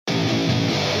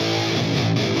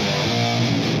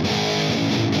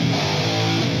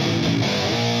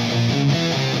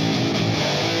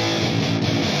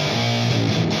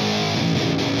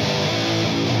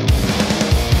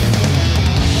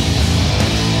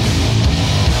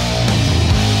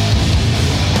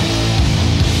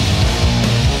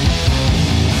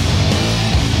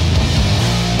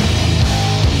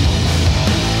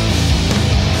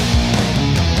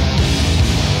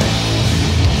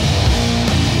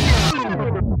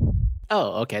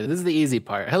Oh, okay. This is the easy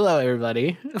part. Hello,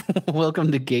 everybody.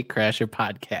 Welcome to Gatecrasher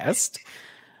Podcast.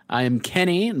 I am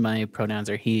Kenny, and my pronouns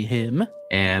are he, him.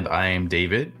 And I am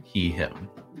David, he, him.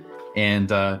 And,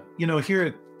 here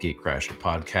at Gatecrasher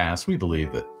Podcast, we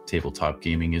believe that tabletop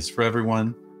gaming is for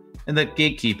everyone, and that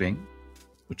gatekeeping,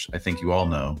 which I think you all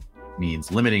know, means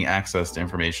limiting access to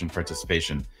information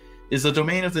participation, is the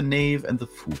domain of the knave and the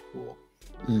fool.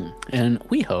 And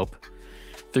we hope,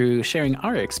 through sharing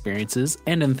our experiences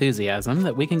and enthusiasm,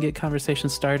 that we can get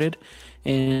conversations started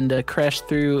and crash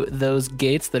through those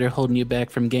gates that are holding you back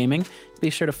from gaming. Be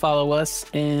sure to follow us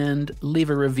and leave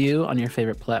a review on your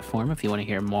favorite platform if you want to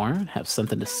hear more and have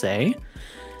something to say.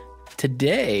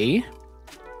 Today,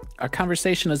 our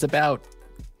conversation is about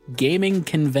gaming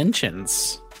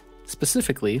conventions,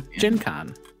 specifically Gen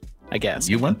Con, I guess.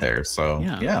 You went there, so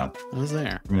yeah. I was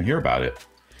there. I'm going to hear about it.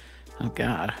 Oh,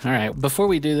 God. All right. Before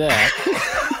we do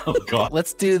that, oh, God.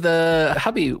 Let's do the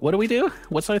hobby. What do we do?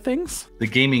 What's our things? The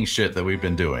gaming shit that we've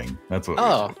been doing. That's what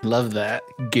Oh, love that.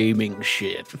 Gaming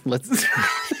shit. Let's...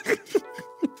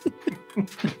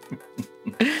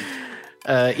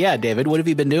 yeah, David, what have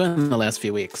you been doing in the last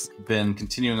few weeks? Been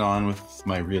continuing on with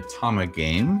my Ryutama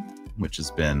game, which has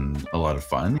been a lot of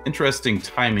fun. Interesting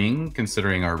timing,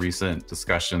 considering our recent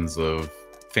discussions of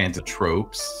Fanta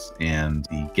tropes and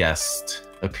the guest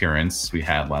appearance we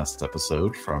had last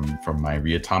episode from my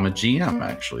Ryutama GM,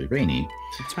 actually, Rainy.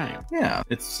 That's right. Yeah,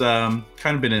 it's kind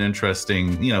of been an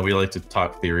interesting, we like to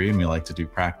talk theory and we like to do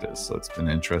practice. So it's been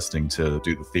interesting to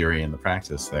do the theory and the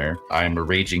practice there. I'm a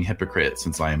raging hypocrite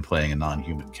since I am playing a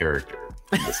non-human character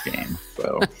in this game.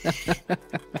 So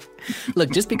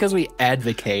look, just because we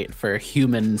advocate for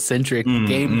human-centric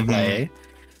gameplay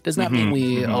does not mean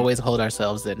we always hold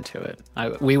ourselves into it.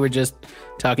 We were just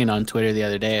talking on Twitter the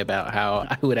other day about how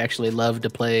I would actually love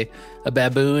to play a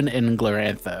baboon in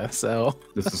Glorantha. So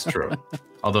this is true.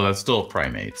 Although that's still a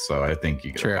primate, so I think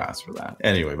you get a pass for that.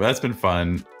 Anyway, but that's been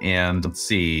fun. And let's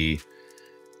see.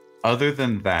 Other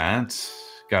than that,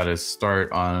 got to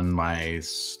start on my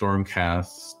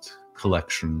Stormcast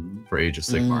collection for Age of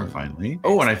Sigmar finally.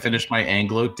 Oh, and I finished my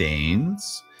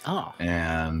Anglo-Danes. Oh.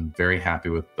 And very happy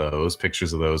with those.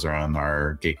 Pictures of those are on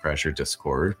our Gatecrasher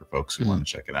Discord for folks who want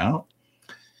to check it out.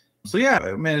 So yeah,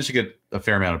 I managed to get a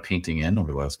fair amount of painting in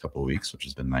over the last couple of weeks, which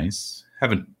has been nice.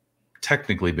 Haven't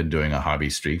technically been doing a hobby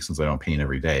streak since I don't paint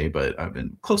every day, but I've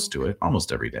been close to it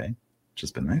almost every day, which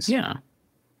has been nice. Yeah.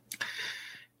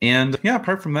 And yeah,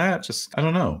 apart from that, just, I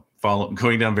don't know,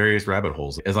 going down various rabbit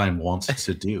holes as I want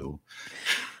to do.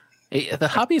 The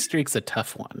hobby streak's a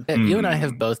tough one. You and I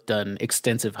have both done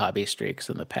extensive hobby streaks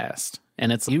in the past.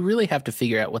 And you really have to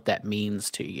figure out what that means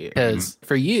to you. Because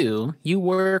for you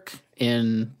work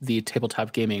in the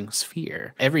tabletop gaming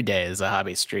sphere. Every day is a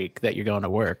hobby streak that you're going to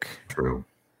work. True.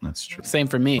 That's true. Same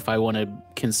for me. If I want to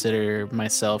consider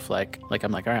myself like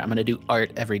I'm like, all right, I'm going to do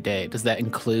art every day. Does that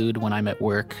include when I'm at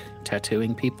work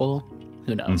tattooing people?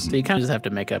 Who knows? So you kind of just have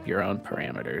to make up your own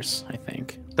parameters, I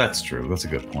think. That's true. That's a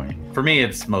good point. For me,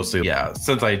 it's mostly,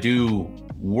 since I do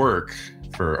work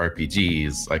for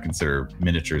RPGs, I consider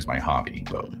miniatures my hobby.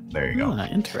 So there you go.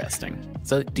 Interesting.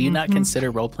 So do you not consider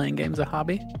role-playing games a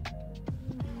hobby?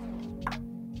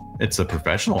 It's a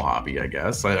professional hobby, I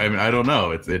guess. I mean, I don't know.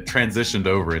 It transitioned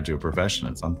over into a profession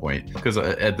at some point. Because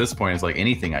at this point, it's like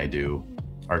anything I do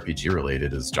RPG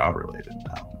related is job related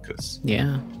now. Because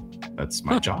that's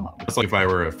my job. It's like if I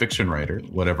were a fiction writer,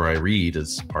 whatever I read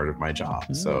is part of my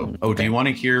job. So, do you want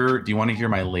to hear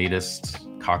my latest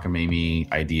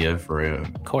cockamamie idea for a...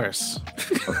 Of course.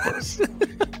 Of course.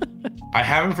 I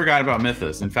haven't forgotten about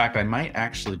Mythos. In fact, I might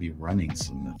actually be running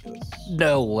some Mythos.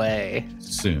 No way.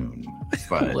 Soon.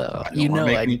 But well, I don't want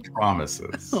to make any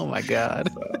promises. Oh my God.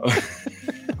 So.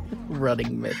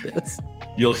 Running Mythos.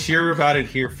 You'll hear about it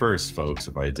here first, folks,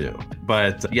 if I do.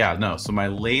 But so my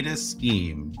latest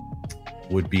scheme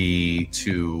would be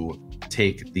to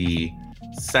take the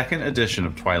second edition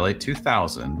of Twilight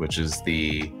 2000, which is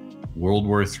the World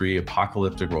War III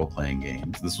apocalyptic role-playing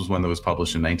game. This was one that was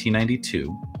published in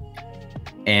 1992.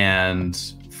 And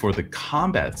for the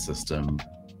combat system,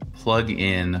 plug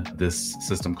in this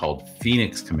system called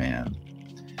Phoenix Command,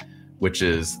 which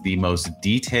is the most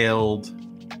detailed,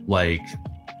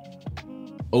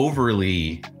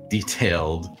 overly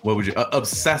detailed,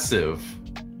 obsessive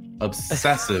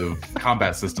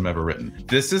combat system ever written.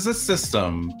 This is a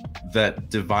system that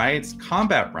divides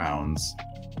combat rounds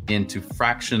into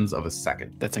fractions of a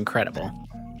second. That's incredible.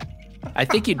 I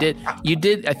think you did.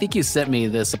 I think you sent me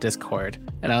this Discord,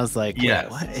 and I was like,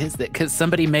 what is that? Because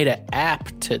somebody made an app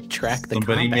to track the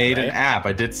Somebody combat, made right? an app.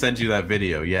 I did send you that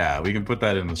video. Yeah, we can put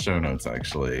that in the show notes,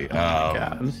 actually. Oh my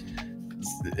God.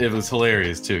 it was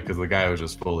hilarious too because the guy was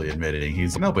just fully admitting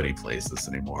he's nobody plays this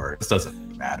anymore. This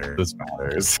doesn't matter. This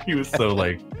matters. He was so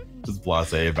like just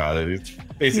blasé about it. He's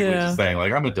basically just saying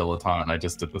like I'm a dilettante and I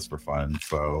just did this for fun.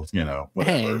 So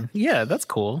whatever. Hey, yeah, that's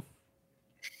cool.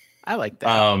 I like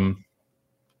that.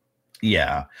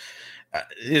 Yeah,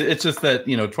 it's just that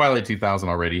Twilight 2000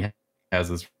 already has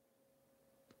this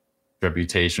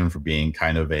reputation for being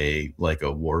kind of a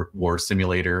war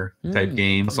simulator type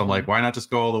game. So I'm like, why not just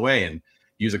go all the way and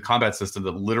use a combat system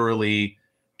that literally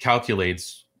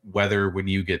calculates whether when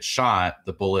you get shot,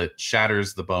 the bullet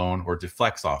shatters the bone or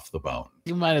deflects off the bone.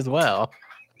 You might as well.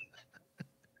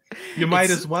 You might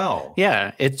as well.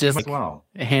 Yeah, it's just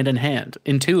hand in hand,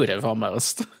 intuitive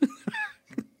almost.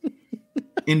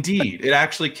 Indeed, it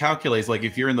actually calculates, like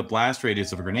if you're in the blast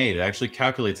radius of a grenade, it actually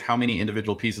calculates how many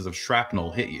individual pieces of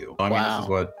shrapnel hit you. I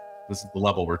mean, this is the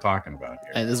level we're talking about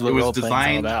here. And this is what role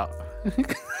playing's all about.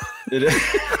 It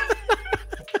is.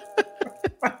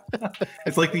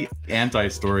 It's like the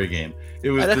anti-story game. It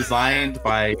was designed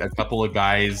by a couple of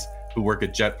guys who work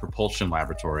at Jet Propulsion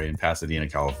Laboratory in Pasadena,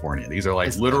 California. These are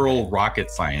like literal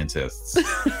rocket scientists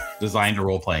designed a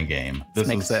role-playing game. This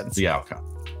is sense. The outcome.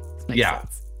 Makes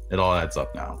sense. It all adds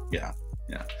up now. Yeah.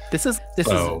 This is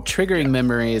triggering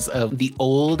memories of the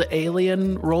old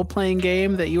Alien role-playing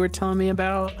game that you were telling me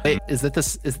about. Wait, this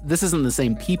isn't the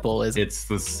same people, is it? It's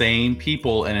the same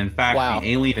people, and in fact, the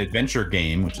Alien Adventure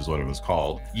game, which is what it was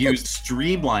called, used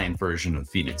streamlined version of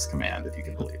Phoenix Command, if you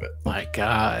can believe it. My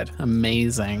God,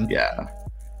 amazing. Yeah.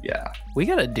 We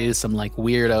gotta do some like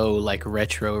weirdo like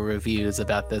retro reviews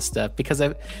about this stuff because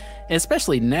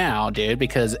especially now, dude,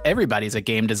 because everybody's a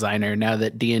game designer now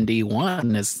that D&D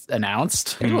 1 is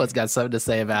announced. Everyone's got something to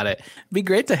say about it. It'd be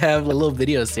great to have a little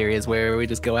video series where we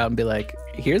just go out and be like,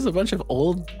 here's a bunch of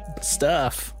old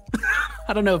stuff.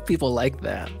 I don't know if people like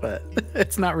that, but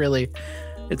it's not really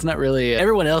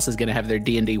everyone else is going to have their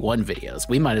D&D 1 videos.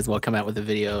 We might as well come out with a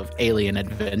video of Alien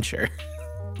Adventure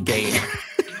game.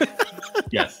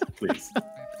 Yes, please.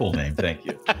 Full name. Thank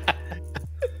you.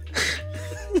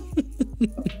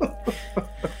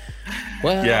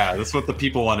 Well, yeah, that's what the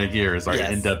people want to hear is our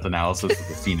in-depth analysis of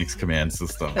the Phoenix Command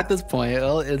system. At this point,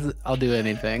 I'll do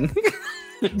anything.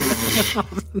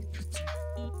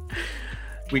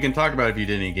 We can talk about if you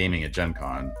did any gaming at Gen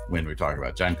Con when we talk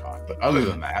about Gen Con, but other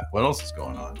than that, what else is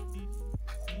going on?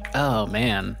 Oh,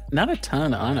 man. Not a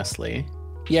ton, honestly.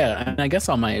 Yeah, and I guess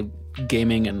all my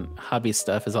gaming and hobby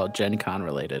stuff is all Gen Con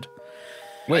related.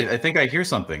 Wait, I think I hear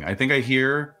something. I think I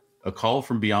hear a call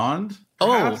from beyond.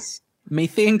 Perhaps? Oh,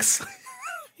 methinks.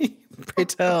 Pray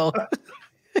tell.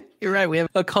 You're right. We have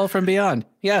a call from beyond.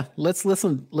 Yeah, let's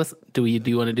listen. Do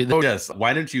you want to do that? Oh, yes.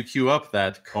 Why don't you queue up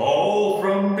that call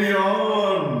from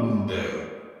beyond?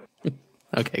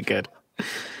 Okay, good. All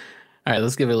right,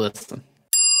 let's give it a listen.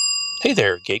 Hey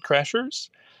there, Gatecrashers.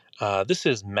 This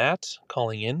is Matt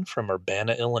calling in from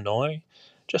Urbana, Illinois,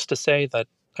 just to say that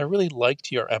I really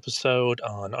liked your episode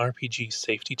on RPG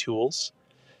safety tools.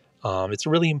 It's a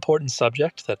really important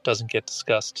subject that doesn't get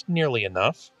discussed nearly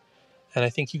enough, and I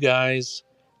think you guys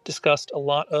discussed a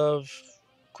lot of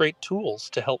great tools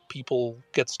to help people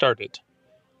get started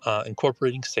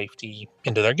incorporating safety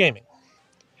into their gaming.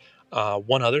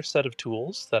 One other set of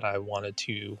tools that I wanted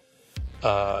to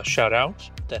shout out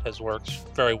that has worked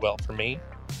very well for me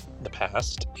in the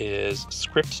past is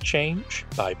Script Change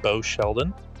by Bo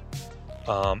Sheldon.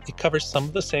 It covers some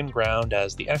of the same ground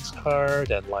as the X-Card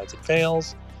and Lines and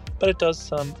Fails, but it does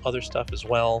some other stuff as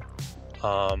well.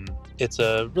 It's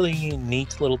a really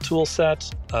neat little tool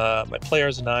set. My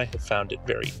players and I have found it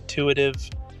very intuitive,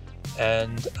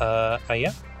 and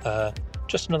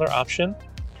just another option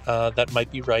that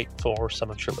might be right for some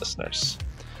of your listeners.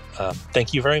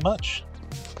 Thank you very much.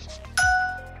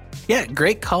 Yeah,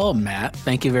 great call, Matt.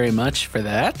 Thank you very much for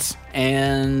that.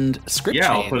 And Script Change.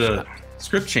 I'll put a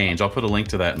Script Change. I'll put a link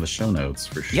to that in the show notes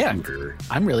for sure. Yeah,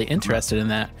 I'm really interested in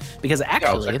that because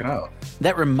actually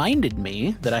that reminded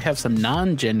me that I have some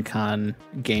non-Gen Con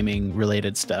gaming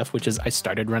related stuff, which is I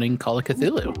started running Call of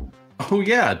Cthulhu. Oh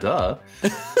yeah, duh.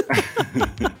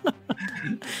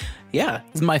 Yeah,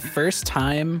 it's my first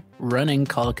time running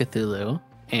Call of Cthulhu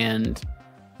and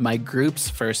my group's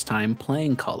first time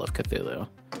playing Call of Cthulhu.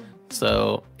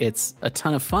 So it's a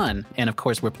ton of fun. And of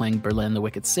course, we're playing Berlin, the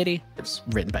Wicked City. It's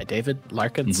written by David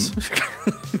Larkins,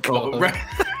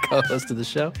 co-host of the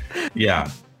show. Yeah.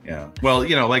 Well,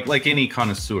 like any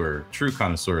connoisseur, true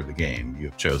connoisseur of the game,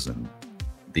 you've chosen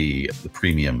the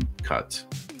premium cut.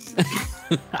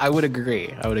 I would agree.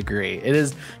 It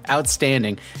is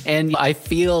outstanding. And I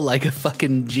feel like a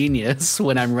fucking genius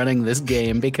when I'm running this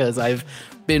game because I've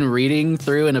been reading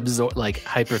through and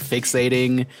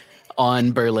hyperfixating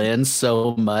on Berlin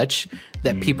so much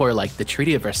that people are like, the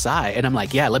Treaty of Versailles. And I'm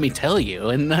like, yeah, let me tell you.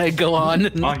 And I go on.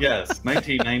 And... Oh, yes,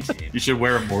 1919. You should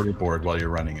wear a mortarboard while you're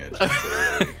running it.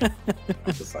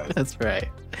 That's right.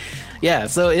 Yeah,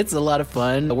 so it's a lot of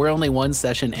fun. We're only one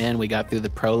session in. We got through the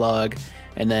prologue.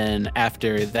 And then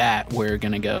after that, we're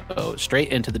going to go straight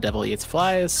into The Devil Eats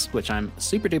Flies, which I'm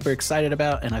super duper excited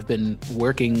about. And I've been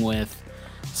working with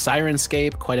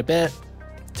Syrinscape quite a bit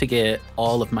to get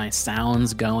all of my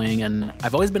sounds going. And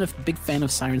I've always been a big fan of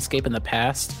Syrinscape in the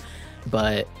past,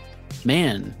 but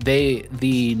man,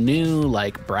 the new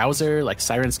like browser, like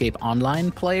Syrinscape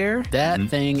Online player, that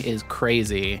thing is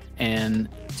crazy. And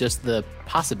just the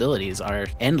possibilities are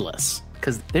endless.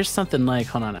 Because there's something like,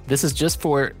 hold on, this is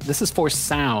for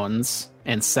sounds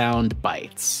and sound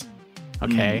bites.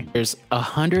 Okay, there's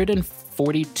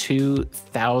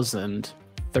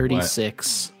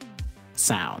 142,036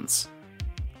 sounds.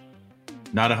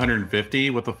 Not 150?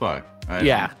 What the fuck?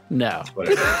 No.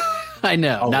 Whatever. I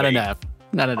know, I'll not wait. enough.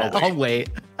 I'll wait.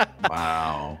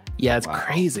 Wow. Yeah, it's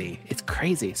crazy. It's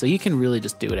crazy. So you can really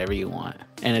just do whatever you want,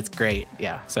 and it's great.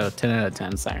 Yeah. So 10 out of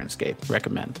 10, Syrinscape,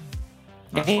 recommend.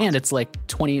 And it's like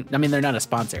 20. I mean, they're not a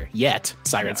sponsor yet,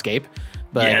 Syrinscape,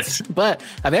 but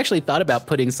I've actually thought about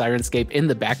putting Syrinscape in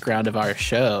the background of our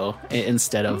show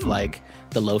instead of like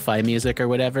the lo-fi music or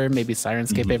whatever. Maybe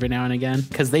Syrinscape every now and again,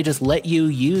 because they just let you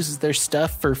use their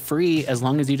stuff for free as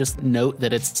long as you just note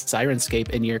that it's Syrinscape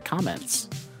in your comments.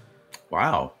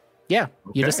 Wow. Yeah,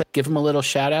 you just give them a little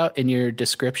shout out in your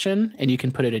description, and you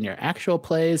can put it in your actual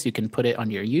plays. You can put it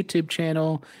on your YouTube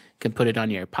channel. Can put it on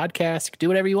your podcast. You can do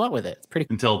whatever you want with it. It's pretty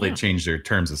cool. Until they change their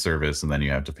terms of service, and then you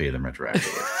have to pay them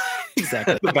retroactively.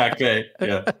 Exactly. The back pay.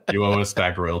 Yeah. You owe us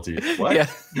back royalties. What? Yeah.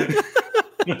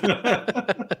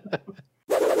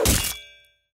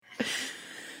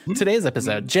 Today's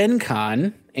episode, Gen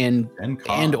Con and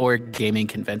or gaming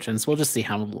conventions. We'll just see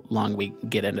how long we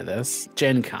get into this.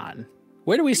 Gen Con.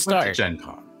 Where do we start? Gen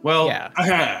Con. Well,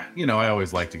 I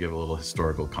always like to give a little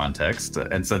historical context.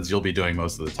 And since you'll be doing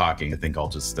most of the talking, I think I'll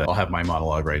have my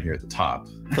monologue right here at the top.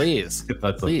 Please. If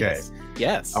that's please. Okay.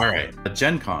 Yes. All right.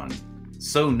 Gen Con,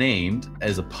 so named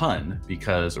as a pun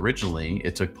because originally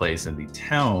it took place in the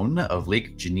town of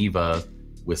Lake Geneva,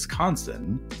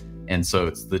 Wisconsin. And so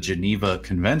it's the Geneva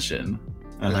Convention.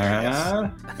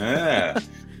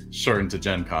 Shortened to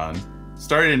Gen Con.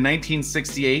 Started in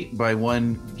 1968 by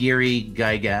one Gary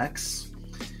Gygax.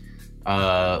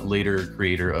 Later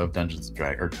creator of Dungeons and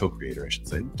Dragons, or co-creator, I should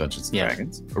say, Dungeons and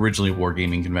Dragons. Originally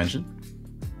Wargaming Convention,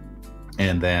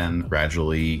 and then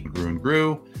gradually grew and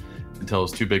grew until it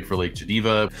was too big for Lake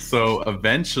Geneva. So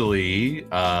eventually,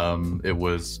 it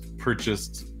was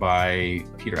purchased by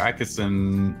Peter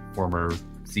Atkinson, former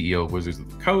CEO of Wizards of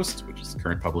the Coast, which is the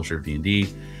current publisher of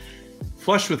D&D.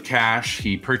 Flush with cash,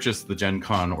 he purchased the Gen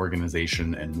Con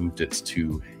organization and moved it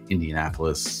to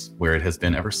Indianapolis, where it has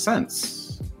been ever since.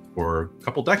 For a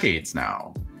couple decades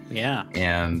now. Yeah.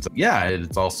 And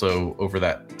it's also over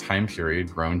that time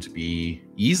period grown to be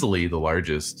easily the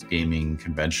largest gaming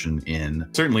convention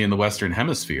certainly in the Western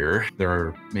Hemisphere. There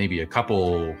are maybe a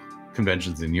couple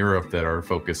conventions in Europe that are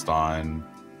focused on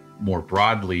more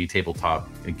broadly tabletop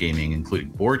gaming,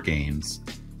 including board games,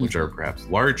 which are perhaps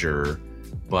larger.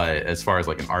 But as far as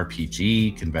like an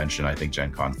RPG convention, I think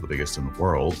Gen Con's the biggest in the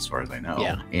world, as far as I know.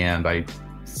 Yeah. And I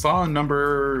saw a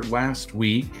number last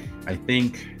week. I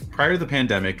think prior to the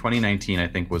pandemic, 2019, I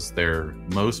think was their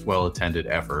most well-attended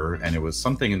ever. And it was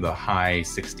something in the high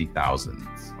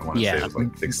 60,000s. I want to say it was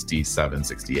like 67,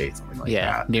 68, something like that.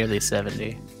 Yeah, nearly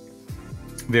 70.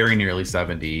 Very nearly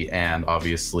 70. And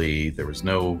obviously there was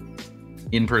no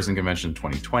in-person convention in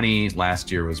 2020.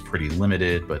 Last year was pretty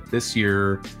limited, but this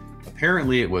year,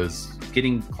 apparently it was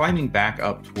climbing back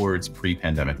up towards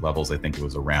pre-pandemic levels. I think it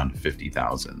was around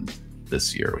 50,000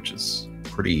 this year, which is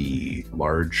pretty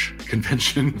large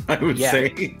convention, I would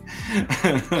say.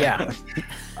 Yeah.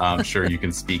 I'm sure you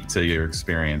can speak to your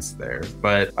experience there.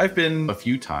 But I've been a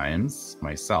few times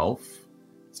myself,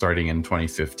 starting in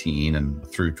 2015 and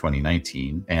through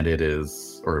 2019. And it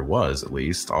was at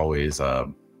least, always a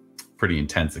pretty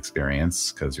intense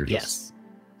experience because you're just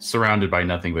surrounded by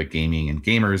nothing but gaming and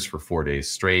gamers for 4 days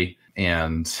straight.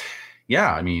 And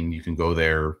you can go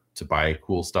there to buy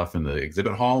cool stuff in the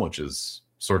exhibit hall, which is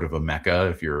sort of a mecca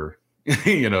if you're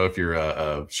if you're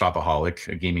a shopaholic,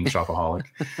 a gaming shopaholic.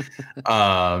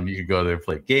 You could go there,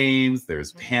 play games.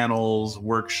 There's panels,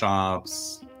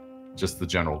 workshops, just the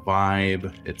general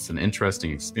vibe. It's an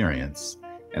interesting experience.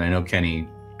 And I know, Kenny,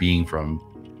 being from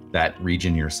that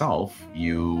region yourself,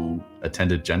 you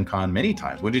attended Gen Con many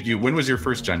times. When was your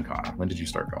first Gen Con? When did you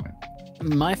start going?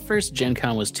 My first Gen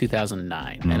Con was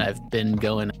 2009, and I've been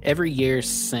going every year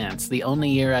since. The only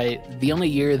year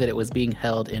that it was being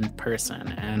held in person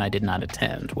and I did not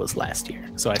attend was last year,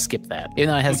 so I skipped that. Even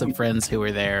though I had some friends who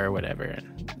were there or whatever,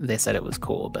 and they said it was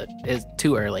cool, but it's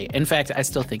too early. In fact, I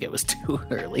still think it was too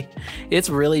early. It's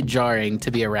really jarring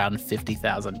to be around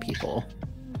 50,000 people.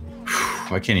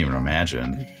 I can't even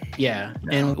imagine. Yeah,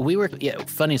 and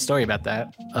funny story about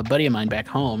that. A buddy of mine back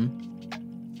home,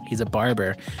 he's a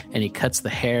barber, and he cuts the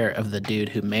hair of the dude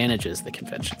who manages the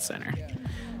convention center.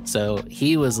 So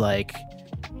he was like,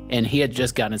 and he had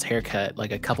just gotten his hair cut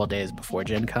like a couple days before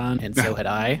Gen Con, and so had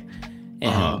I,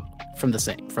 and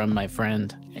from my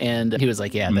friend. And he was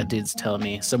like, yeah, that dude's telling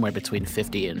me somewhere between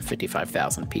 50 and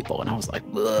 55,000 people. And I was like,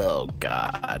 oh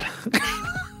God.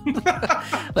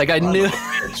 Like I know.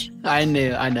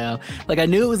 Like I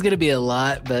knew it was going to be a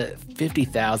lot, but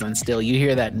 50,000 still, you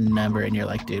hear that number and you're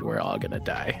like, dude, we're all going to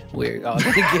die. We're all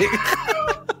going to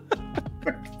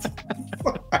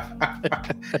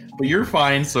But you're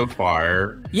fine so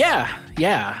far. Yeah.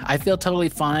 I feel totally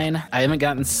fine. I haven't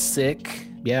gotten sick.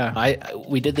 Yeah.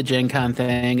 We did the Gen Con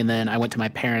thing, and then I went to my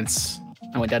parents.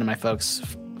 I went down to my folks'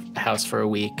 house for a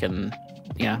week, and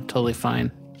yeah, totally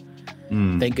fine.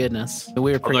 Thank goodness.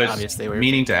 We were pretty obvious. They were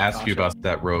meaning to ask you about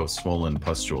that row of swollen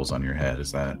pustules on your head.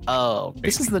 Is that? Oh,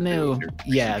 this is the new.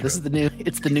 Yeah, this is the new.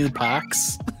 It's the new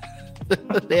pox.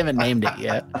 They haven't named it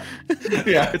yet.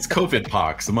 Yeah, it's COVID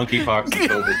pox, the monkey pox and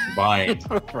COVID combined.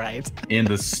 Right. In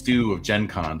the stew of Gen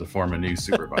Con to form a new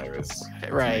super virus.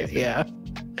 Right. Yeah.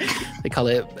 They call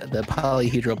it the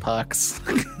polyhedral pox.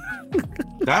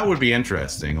 That would be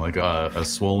interesting. Like a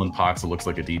swollen pox that looks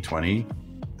like a D20.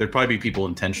 There'd probably be people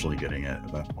intentionally getting it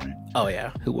at that point. Oh,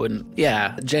 yeah. Who wouldn't?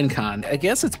 Yeah. Gen Con. I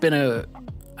guess it's been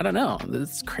I don't know.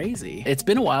 It's crazy. It's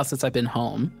been a while since I've been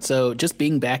home. So just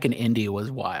being back in Indy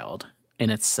was wild in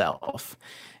itself.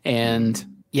 And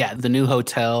yeah, the new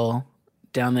hotel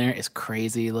down there is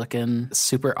crazy looking.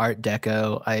 Super Art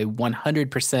Deco. I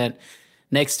 100%.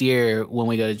 Next year, when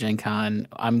we go to Gen Con,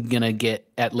 I'm going to get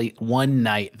at least one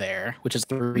night there, which is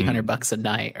 $300 a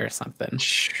night or something.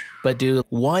 But do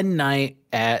one night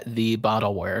at the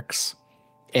Bottle Works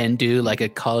and do like a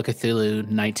Call of Cthulhu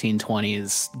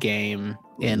 1920s game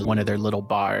in one of their little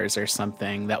bars or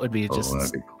something. That would be just...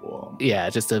 that'd be cool. Yeah,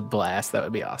 just a blast. That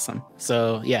would be awesome.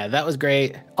 So yeah, that was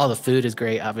great. All the food is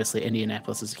great. Obviously,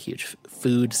 Indianapolis is a huge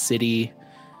food city.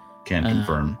 Can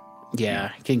confirm.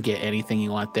 Yeah, you can get anything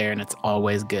you want there, and it's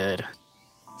always good.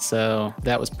 So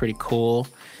that was pretty cool.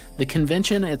 The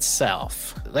convention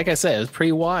itself, like I said, it was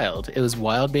pretty wild. It was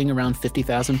wild being around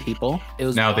 50,000 people. It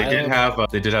was now wild.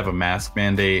 They did have a mask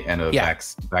mandate and a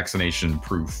vaccination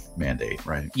proof mandate,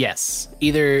 right? Yes.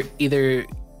 Either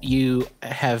you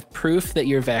have proof that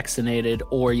you're vaccinated,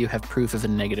 or you have proof of a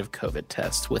negative COVID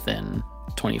test within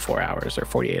 24 hours or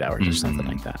 48 hours or something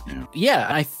like that. Yeah,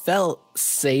 I felt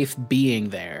safe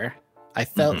being there. I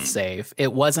felt safe.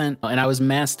 It wasn't, and I was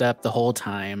masked up the whole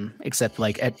time, except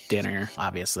like at dinner,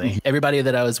 obviously. Everybody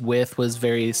that I was with was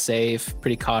very safe,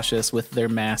 pretty cautious with their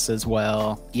masks as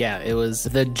well. Yeah, it was,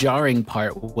 the jarring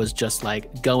part was just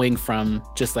like going from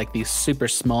just like these super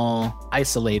small,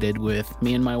 isolated with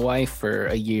me and my wife for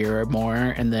a year or more,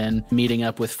 and then meeting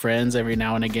up with friends every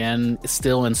now and again,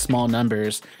 still in small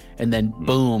numbers. And then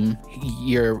boom,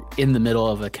 you're in the middle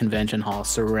of a convention hall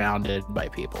surrounded by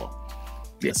people.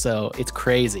 Yeah. So it's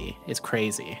crazy. It's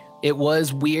crazy. It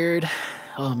was weird.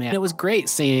 Oh man, it was great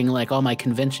seeing like all my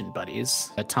convention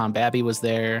buddies. Tom Babby was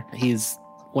there. He's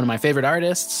one of my favorite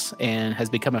artists and has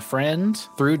become a friend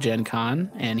through Gen Con.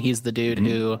 And he's the dude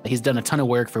who, he's done a ton of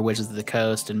work for Wizards of the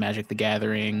Coast and Magic the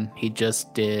Gathering. He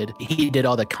did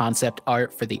all the concept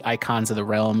art for the Icons of the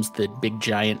Realms, the big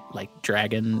giant like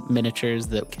dragon miniatures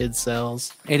that kids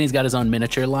sells. And he's got his own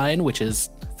miniature line, which is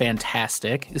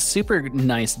fantastic. He's a super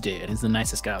nice dude. He's the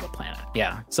nicest guy on the planet.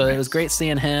 Yeah. So it was great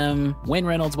seeing him. Wayne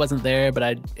Reynolds wasn't there, but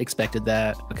I expected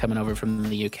that coming over from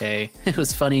the UK. It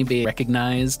was funny being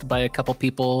recognized by a couple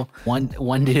people.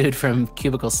 One dude from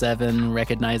Cubicle 7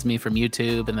 recognized me from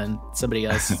YouTube, and then somebody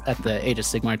else at the Age of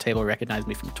Sigmar table recognized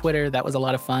me from Twitter. That was a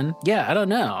lot of fun. Yeah, I don't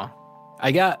know.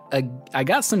 I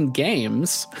got some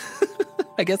games.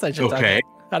 I guess I should talk about.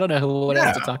 I don't know what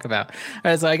else to talk about. All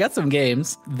right, so I got some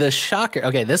games. The shocker.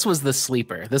 Okay, this was the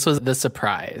sleeper. This was the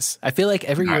surprise. I feel like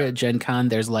every year at Gen Con,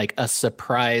 there's like a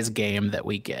surprise game that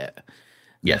we get.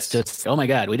 Yes. Just, oh my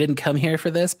God, we didn't come here for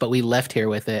this, but we left here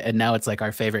with it, and now it's like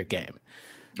our favorite game.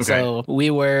 Okay. So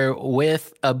we were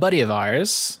with a buddy of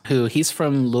ours who he's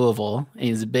from Louisville. And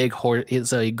he's a big horse.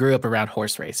 So he grew up around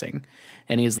horse racing,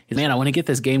 and he's man, I want to get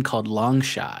this game called Long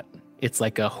Shot. It's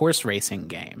like a horse racing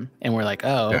game. And we're like,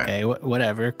 oh, okay,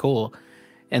 whatever, cool.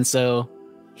 And so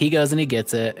he goes and he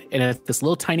gets it, and it's this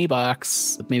little tiny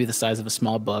box, maybe the size of a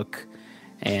small book,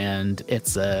 and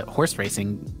it's a horse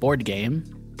racing board game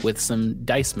with some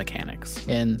dice mechanics.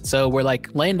 And so we're like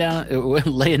laying down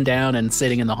and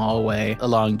sitting in the hallway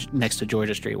along next to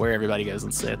Georgia Street where everybody goes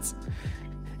and sits.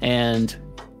 And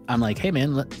I'm like, hey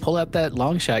man, pull out that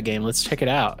long shot game. Let's check it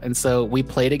out. And so we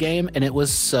played a game, and it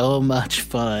was so much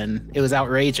fun. It was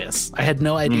outrageous. I had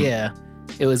no idea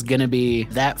it was going to be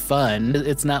that fun.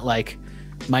 It's not like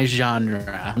my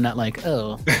genre. I'm not like,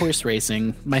 oh, horse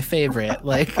racing, my favorite.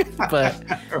 Like, but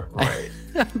Right.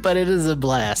 but it is a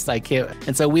blast. I can't.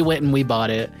 And so we went and we bought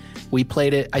it. We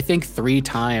played it, I think, 3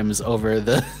 times over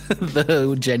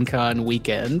the Gen Con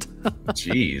weekend.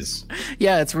 Jeez.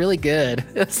 Yeah, it's really good.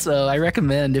 So I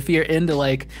recommend if you're into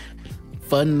like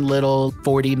fun little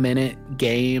 40-minute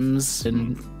games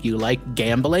and you like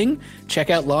gambling, check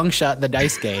out Longshot the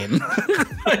dice game.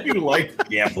 You like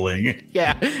gambling.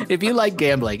 Yeah, if you like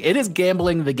gambling, it is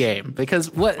gambling the game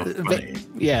because what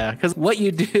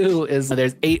you do is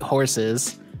there's 8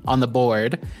 horses on the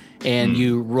board, and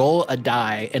you roll a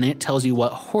die, and it tells you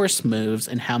what horse moves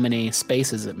and how many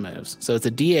spaces it moves. So it's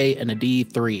a D8 and a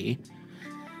D3.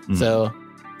 So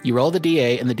you roll the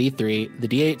D8 and the D3. The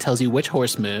D8 tells you which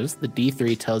horse moves. The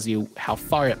D3 tells you how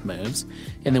far it moves.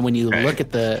 And then when you look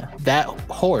at that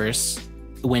horse,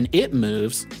 when it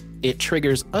moves, it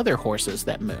triggers other horses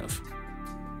that move.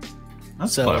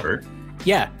 That's clever.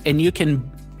 Yeah,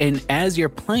 and as you're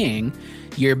playing,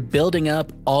 you're building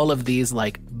up all of these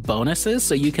like bonuses.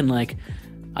 So you can like,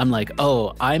 I'm like,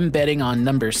 oh, I'm betting on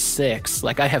number 6.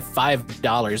 Like I have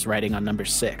 $5 riding on number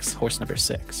 6, horse number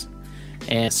 6.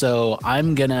 And so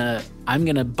I'm gonna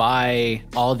buy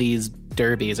all these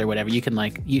derbies or whatever. You can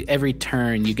every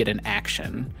turn you get an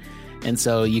action. And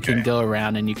so you can go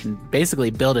around and you can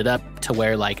basically build it up to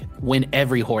where like when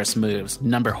every horse moves,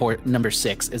 number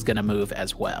 6 is going to move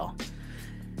as well.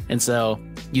 And so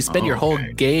you spend your whole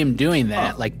game doing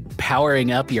that, like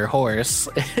powering up your horse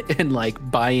and like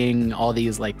buying all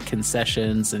these like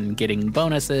concessions and getting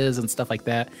bonuses and stuff like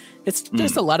that. It's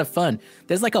just a lot of fun.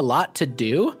 There's like a lot to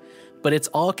do, but it's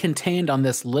all contained on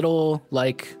this little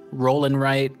like roll and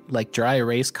write, like dry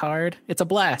erase card. It's a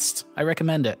blast. I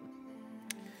recommend it.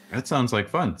 That sounds like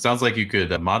fun. Sounds like you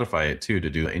could modify it too to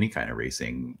do any kind of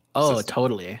racing. Oh, system.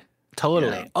 totally.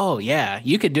 Yeah. Oh, yeah.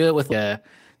 You could do it with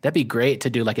that'd be great to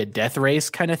do like a death race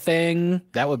kind of thing.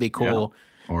 That would be cool.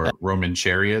 Yeah. Or Roman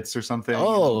chariots or something.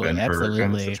 Oh, Ben-Hur absolutely.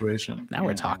 kind of situation. Now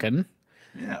we're talking.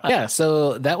 Yeah.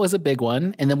 So that was a big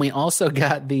one. And then we also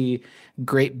got the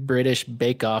Great British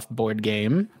Bake Off board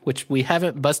game, which we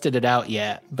haven't busted it out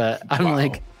yet, but I'm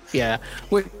like, yeah,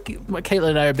 Caitlin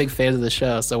and I are big fans of the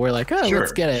show, so we're like,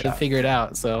 let's get it and figure it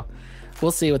out. So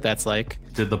we'll see what that's like.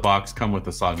 Did the box come with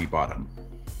a soggy bottom?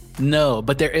 No,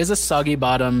 but there is a soggy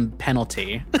bottom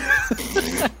penalty.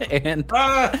 and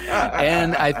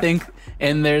I think,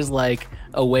 and there's like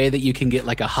a way that you can get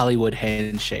like a Hollywood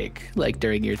handshake like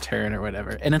during your turn or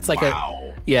whatever. And it's like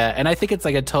and I think it's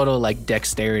like a total like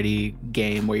dexterity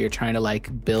game where you're trying to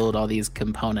like build all these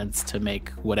components to make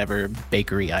whatever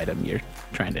bakery item you're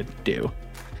trying to do.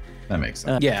 That makes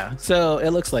sense. Yeah, so it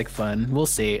looks like fun. We'll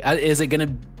see. Is it going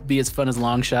to be as fun as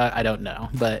Longshot? I don't know,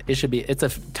 but it should be. It's a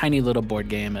tiny little board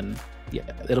game, and yeah,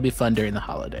 it'll be fun during the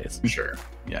holidays. Sure.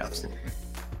 Yeah, absolutely.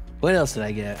 What else did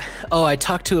I get? Oh, I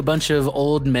talked to a bunch of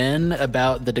old men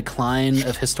about the decline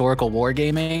of historical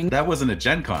wargaming. That wasn't a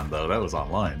Gen Con, though. That was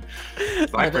online.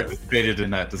 So I participated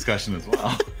in that discussion as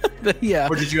well. Yeah.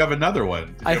 Or did you have another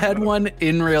one? I had one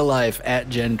in real life at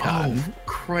Gen Con. Oh,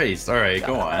 Christ. All right,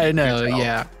 go on. I know,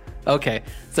 yeah. Okay,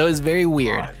 so it's very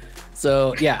weird.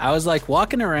 So yeah, I was like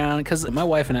walking around because my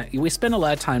wife and I, we spend a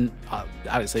lot of time,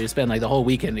 obviously we spend like the whole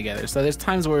weekend together. So there's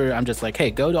times where I'm just like, hey,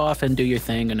 go off and do your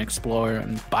thing and explore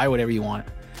and buy whatever you want.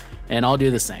 And I'll do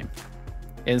the same.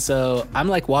 And so I'm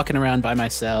like walking around by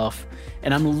myself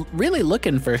and I'm really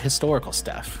looking for historical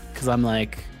stuff because I'm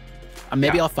like,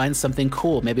 maybe I'll find something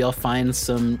cool. Maybe I'll find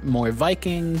some more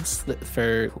Vikings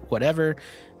for whatever.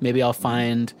 Maybe I'll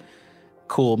find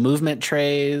cool movement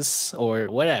trays or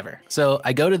whatever. So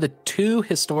I go to the 2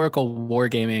 historical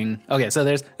wargaming. Okay, so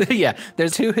there's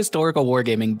 2 historical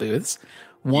wargaming booths.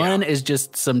 One is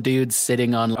just some dudes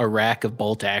sitting on a rack of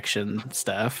bolt action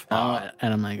stuff. And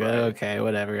I'm like, okay,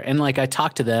 whatever. And like I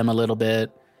talked to them a little bit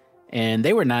and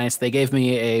they were nice. They gave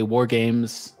me a War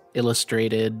Games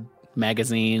Illustrated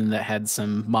magazine that had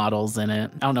some models in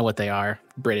it. I don't know what they are.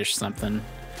 British something.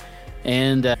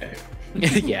 And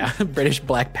yeah, British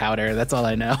black powder. That's all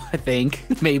I know, I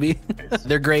think. Maybe.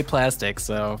 They're gray plastic,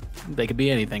 so they could be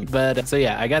anything. But so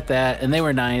yeah, I got that and they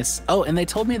were nice. Oh, and they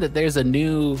told me that there's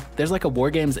like a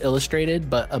War Games Illustrated,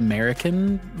 but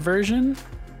American version.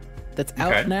 that's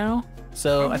out now.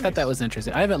 So I thought that was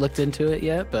interesting. I haven't looked into it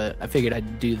yet, but I figured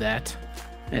I'd do that.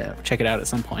 Yeah, check it out at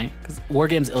some point, because War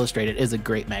Games Illustrated is a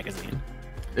great magazine.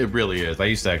 It really is. I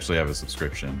used to actually have a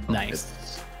subscription.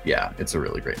 Nice. It's a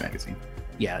really great magazine.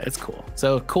 Yeah, it's cool.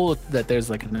 So cool that there's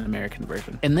like an American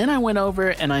version. And then I went over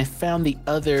and I found the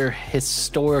other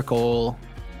historical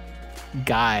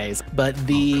guys, but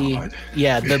the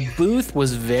booth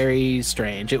was very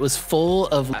strange. It was full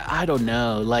of, I don't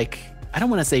know, like, I don't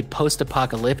want to say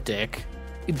post-apocalyptic.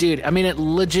 Dude, I mean, it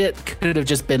legit could have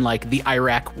just been like the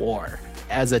Iraq War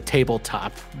as a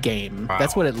tabletop game. Wow.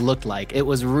 That's what it looked like. It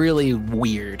was really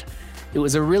weird. It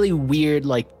was a really weird,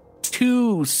 like,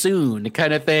 too soon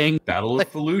kind of thing. Battle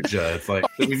of Fallujah. It's like,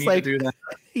 do we need to do that?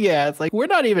 Yeah, it's like, we're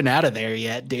not even out of there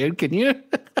yet, dude. Can you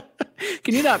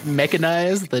not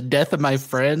mechanize the death of my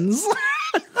friends?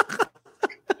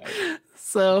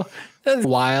 So that's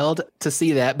wild to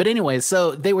see that. But anyway,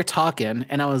 so they were talking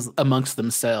and I was amongst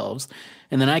themselves.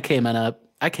 And then I came up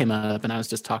and I was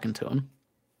just talking to them.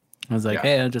 I was like,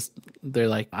 hey,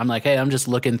 I'm like, hey, I'm just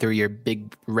looking through your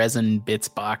big resin bits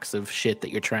box of shit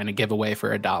that you're trying to give away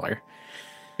for $1.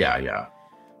 Yeah.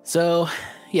 So,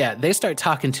 yeah, they start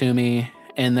talking to me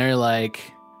and they're like,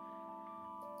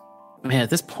 man, at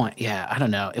this point, yeah, I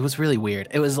don't know. It was really weird.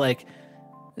 It was like,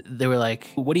 they were like,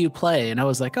 what do you play? And I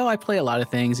was like, oh, I play a lot of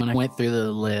things. And I went through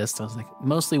the list. I was like,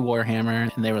 mostly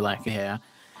Warhammer. And they were like, yeah.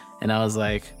 And I was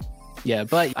like, yeah,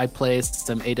 but I play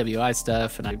some AWI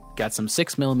stuff and I got some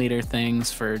 6mm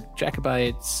things for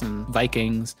Jacobites and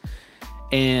Vikings.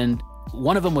 And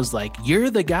one of them was like, you're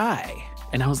the guy.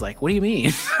 And I was like, what do you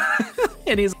mean?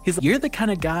 And he's like, you're the kind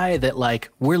of guy that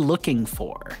like we're looking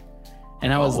for.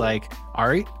 And I was like,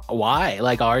 are you? Why?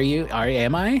 Like,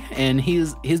 am I? And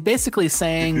he's basically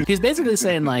saying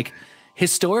like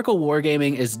historical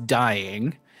wargaming is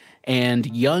dying. And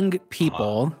young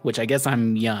people, which I guess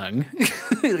I'm young,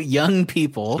 young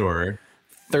people, sure.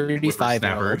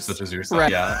 35-year-olds, such as yourself,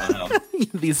 right. Yeah.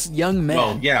 These young men.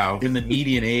 Well, yeah, when the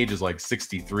median age is like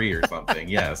 63 or something.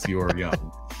 Yes, you are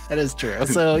young. That is true.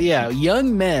 So yeah,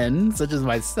 young men such as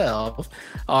myself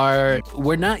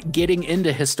we're not getting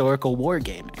into historical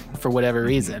wargaming for whatever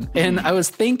reason. And I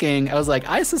was like,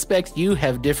 I suspect you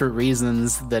have different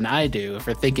reasons than I do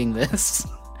for thinking this,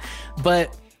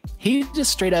 but. He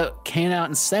just straight out came out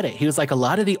and said it. He was like, a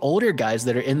lot of the older guys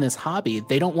that are in this hobby,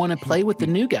 they don't want to play with the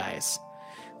new guys.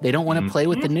 They don't want to play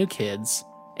with the new kids.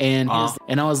 And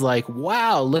and I was like,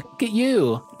 wow, look at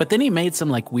you. But then he made some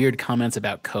like weird comments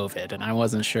about COVID, and I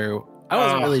wasn't sure. I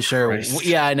wasn't really sure. Christ.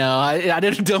 Yeah, I know. I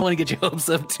don't want to get your hopes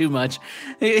up too much.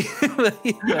 He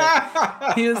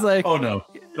was like, oh no,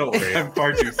 don't worry. I'm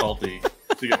far too salty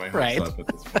to get my hopes up at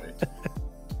this point.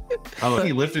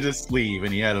 He lifted his sleeve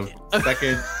and he had a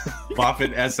second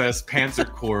Waffen SS Panzer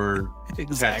Corps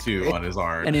tattoo on his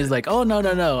arm. And he's like, "Oh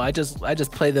no! I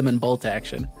just play them in bolt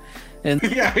action." And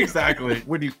yeah, exactly.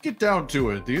 When you get down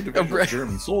to it, the individual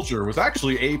German soldier was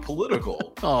actually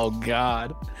apolitical. Oh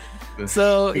God.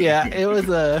 So yeah, it was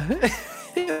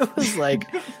it was like,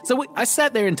 so I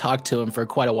sat there and talked to him for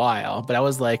quite a while, but I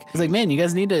was like, man, you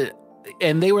guys need to.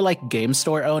 And they were like game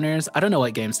store owners. I don't know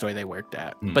what game store they worked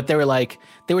at, but they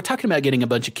were talking about getting a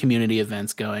bunch of community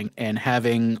events going and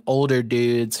having older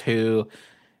dudes who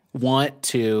want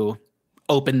to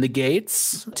open the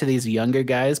gates to these younger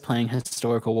guys playing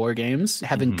historical war games,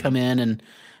 having come in. And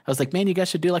I was like, man, you guys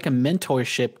should do like a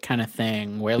mentorship kind of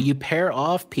thing where you pair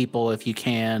off people if you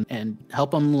can and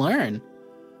help them learn.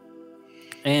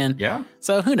 And yeah,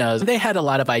 so who knows? They had a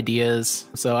lot of ideas,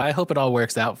 so I hope it all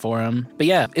works out for them. But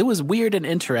yeah, it was weird and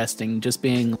interesting just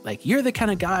being like, you're the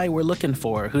kind of guy we're looking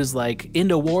for who's like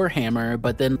into Warhammer,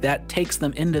 but then that takes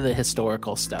them into the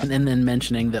historical stuff. And then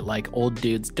mentioning that like old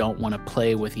dudes don't want to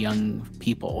play with young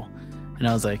people. And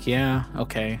I was like, yeah,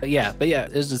 okay. But yeah,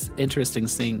 it was just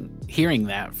interesting hearing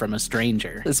that from a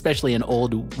stranger, especially an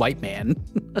old white man.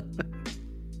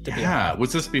 Yeah,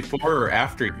 was this before or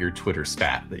after your Twitter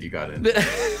spat that you got in?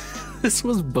 This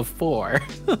was before.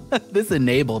 This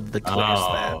enabled the Twitter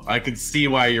spat. I could see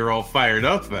why you're all fired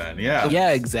up then. Yeah.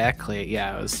 Yeah, exactly.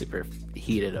 Yeah, I was super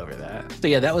heated over that. So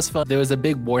yeah, that was fun. There was a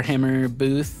big Warhammer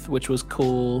booth, which was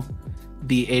cool.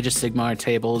 The Age of Sigmar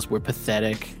tables were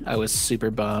pathetic. I was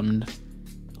super bummed.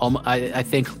 I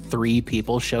think 3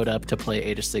 people showed up to play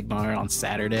Age of Sigmar on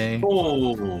Saturday.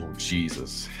 Oh,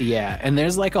 Jesus. Yeah, and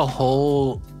there's like a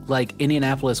whole like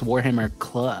Indianapolis Warhammer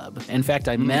club. In fact,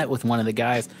 I met with one of the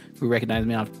guys who recognized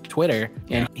me off Twitter,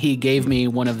 and he gave me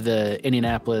one of the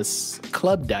Indianapolis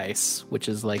club dice, which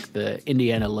is like the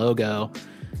Indiana logo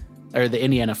or the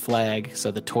Indiana flag, so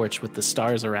the torch with the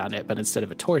stars around it, but instead of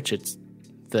a torch, it's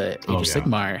the Age of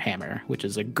Sigmar hammer, which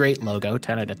is a great logo,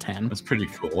 10 out of 10. That's pretty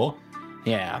cool.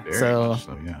 Yeah. Very So much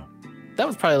so, yeah. that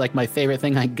was probably like my favorite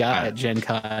thing I got at Gen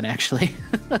Con, actually.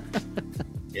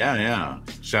 Yeah.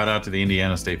 Shout out to the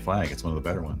Indiana State flag. It's one of the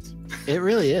better ones. It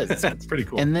really is. It's pretty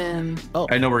cool. And then,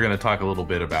 I know we're going to talk a little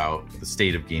bit about the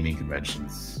state of gaming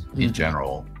conventions in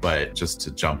general, but just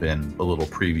to jump in a little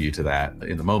preview to that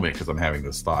in the moment, because I'm having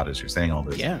this thought as you're saying all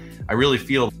this. Yeah. I really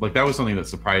feel like that was something that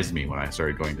surprised me when I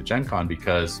started going to Gen Con,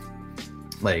 because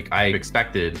like I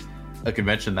expected a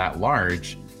convention that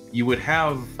large, you would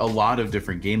have a lot of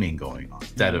different gaming going on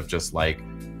instead of just like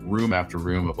room after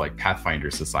room of like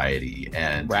Pathfinder Society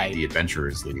and the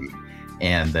Adventurers League,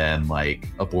 and then like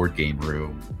a board game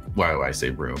room. Why do I say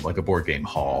room? Like a board game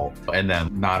hall, and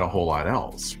then not a whole lot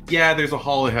else. Yeah, there's a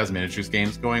hall that has miniatures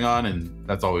games going on, and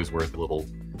that's always worth a little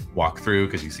walk through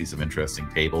because you see some interesting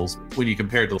tables. When you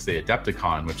compare it to, say,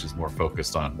 Adepticon, which is more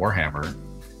focused on Warhammer,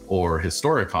 or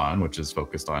Historicon, which is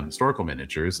focused on historical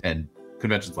miniatures, and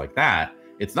conventions like that,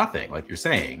 it's nothing, like you're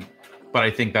saying. But I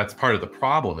think that's part of the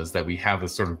problem, is that we have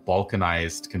this sort of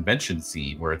balkanized convention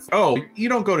scene where it's, oh, you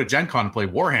don't go to Gen Con to play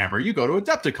Warhammer, you go to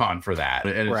Adepticon for that.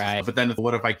 And but then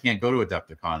what if I can't go to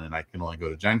Adepticon and I can only go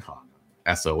to Gen Con?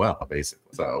 SOL, basically.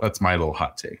 So that's my little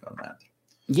hot take on that.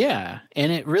 Yeah.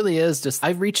 And it really is just,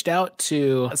 I've reached out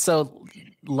to, so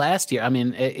last year, I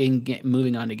mean,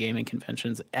 moving on to gaming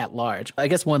conventions at large, I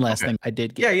guess one last thing I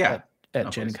did get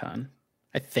at Gen Con,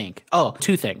 I think. Oh,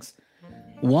 two things.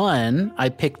 One, I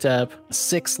picked up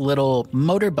 6 little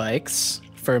motorbikes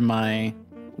for my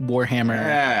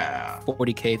Warhammer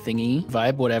 40K thingy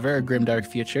vibe, whatever, Grimdark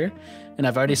Future. And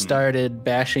I've already started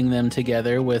bashing them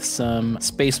together with some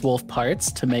Space Wolf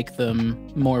parts to make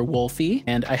them more wolfy.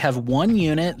 And I have one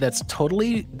unit that's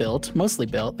totally built, mostly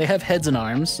built. They have heads and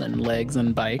arms and legs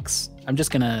and bikes. I'm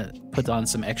just going to put on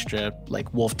some extra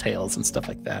like wolf tails and stuff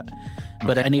like that.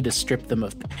 But I need to strip them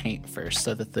of paint first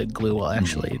so that the glue will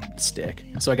actually stick.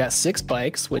 So I got 6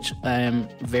 bikes, which I'm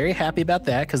very happy about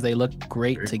that because they look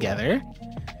great together.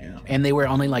 Yeah. And they were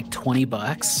only like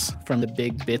 $20 from the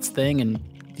Big Bits thing. And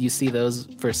you see those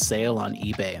for sale on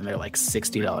eBay and they're like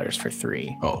 $60 for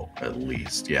 3. Oh, at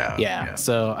least. Yeah.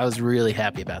 So I was really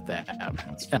happy about that.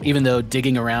 Even though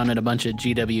digging around in a bunch of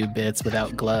GW bits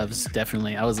without gloves,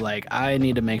 definitely, I was like, I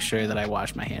need to make sure that I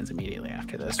wash my hands immediately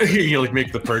after this. You like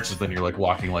make the purchase, then you're like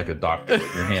walking like a doctor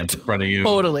with your hands in front of you.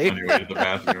 Totally. On your way to the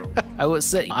bathroom. I would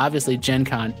say, obviously, Gen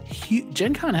Con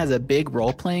has a big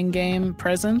role-playing game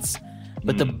presence,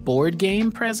 but the board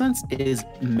game presence is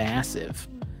massive.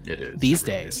 It is. These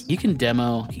days, you can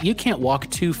demo. You can't walk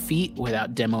 2 feet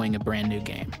without demoing a brand new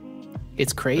game.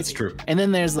 It's crazy. That's true. And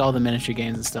then there's all the miniature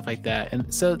games and stuff like that.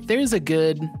 And so there's a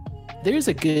good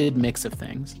mix of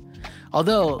things.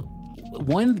 Although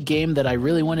one game that I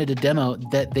really wanted to demo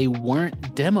that they weren't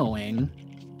demoing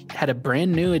had a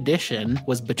brand new edition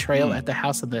was Betrayal at the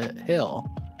House of the Hill.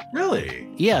 Really?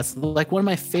 Yes, like one of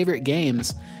my favorite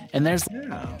games. And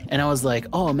and I was like,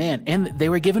 oh man. And they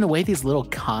were giving away these little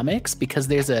comics because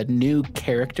there's a new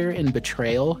character in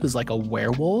Betrayal who's like a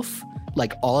werewolf,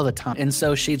 like all the time. And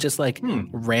so she just like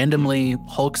randomly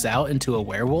hulks out into a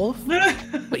werewolf,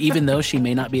 but even though she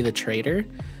may not be the traitor.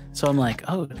 So I'm like,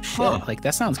 oh shit, like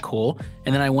that sounds cool.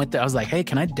 And then I went there, I was like, hey,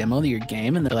 can I demo your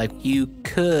game? And they're like, you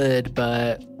could,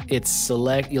 but it's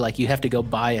you have to go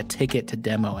buy a ticket to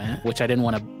demo it, which I didn't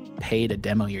want to pay to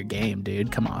demo your game,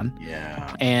 dude. Come on.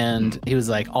 Yeah. And he was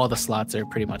like, all the slots are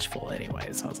pretty much full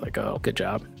anyways. I was like, oh, good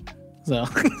job. So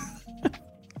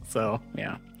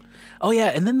yeah. Oh yeah,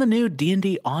 and then the new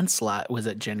D&D Onslaught was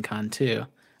at Gen Con too.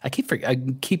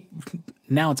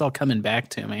 Now it's all coming back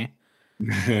to me.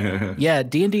 Yeah,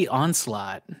 D&D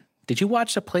Onslaught. Did you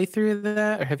watch a playthrough of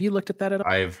that, or have you looked at that at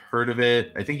all? I've heard of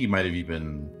it. I think you might have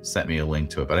even sent me a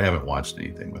link to it, but I haven't watched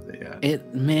anything with it yet.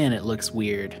 It looks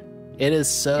weird. It is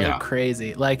so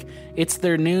crazy. Like, it's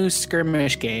their new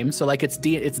skirmish game. So, like, it's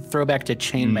a throwback to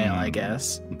Chainmail, I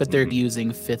guess. But they're using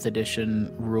 5th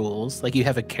edition rules. Like, you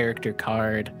have a character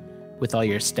card with all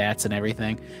your stats and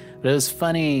everything. But it was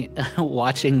funny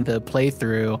watching the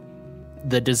playthrough.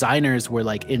 The designers were,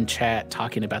 like, in chat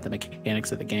talking about the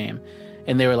mechanics of the game.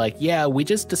 And they were like, yeah, we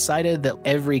just decided that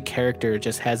every character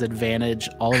just has advantage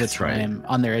all the time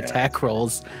on their attack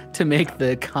rolls to make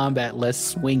the combat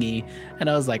less swingy.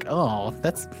 And I was like, oh,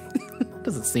 that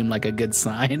doesn't seem like a good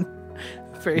sign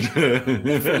for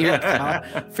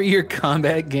your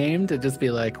combat game to just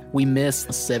be like, we miss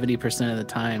 70% of the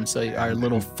time. So our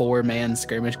little 4-man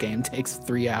skirmish game takes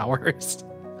 3 hours.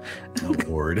 Oh,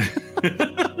 Lord.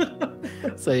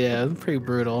 So yeah, pretty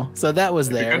brutal. So that was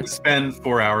there. If you're going to spend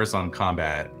 4 hours on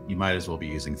combat, you might as well be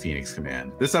using Phoenix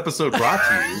Command. This episode brought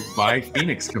to you by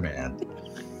Phoenix Command.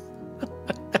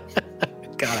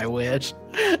 God, I wish.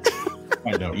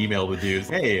 I know. Email the dudes.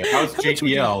 Hey, how's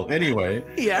JPL? Anyway.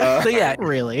 Yeah. So yeah,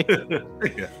 really.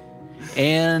 Yeah.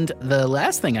 And the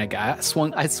last thing I got,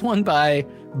 I swung by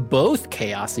both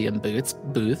Chaosium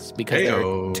booths because there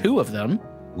Heyo. were 2 of them.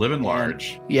 Living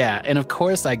large. Yeah, and of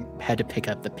course I had to pick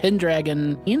up the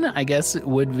Pendragon. I guess it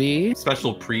would be.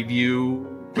 Special preview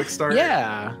quick start.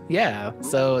 Yeah.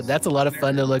 So that's a lot of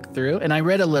fun to look through. And I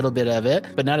read a little bit of it,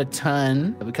 but not a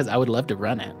ton because I would love to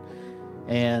run it.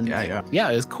 And yeah,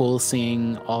 it was cool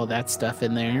seeing all that stuff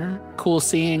in there. Cool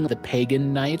seeing the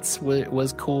Pagan Knights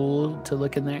was cool to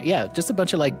look in there. Yeah, just a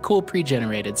bunch of like cool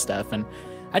pre-generated stuff. And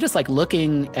I just like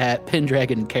looking at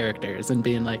Pendragon characters and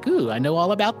being like, ooh, I know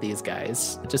all about these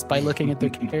guys just by looking at their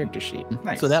character sheet.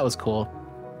 Nice. So that was cool.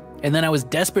 And then I was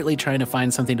desperately trying to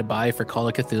find something to buy for Call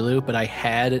of Cthulhu, but I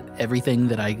had everything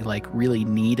that I like really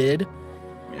needed.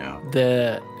 Yeah.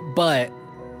 But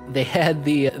they had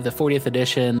the 40th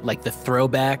edition, like the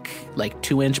throwback, like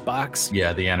 2-inch box.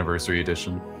 Yeah, the anniversary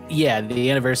edition. Yeah, the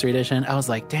anniversary edition. I was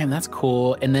like, damn, that's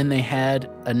cool. And then they had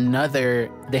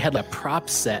a prop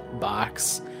set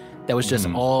box that was just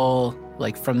all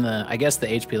like from I guess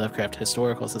the H.P. Lovecraft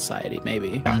Historical Society,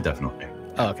 maybe. Yeah, definitely.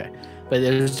 Oh, okay. But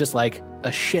it was just like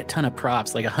a shit ton of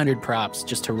props, like 100 props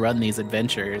just to run these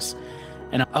adventures.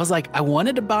 And I was like, I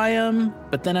wanted to buy them,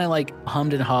 but then I like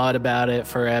hummed and hawed about it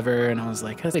forever. And I was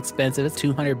like, that's expensive. It's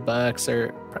 $200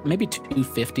 or maybe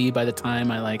 $250 by the time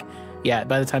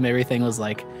by the time everything was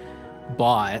like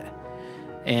bought.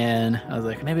 And I was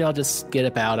like, maybe I'll just get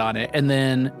about on it. And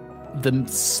then the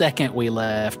second we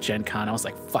left Gen Con, I was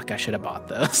like, fuck, I should have bought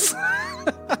those.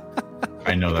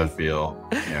 I know that feel.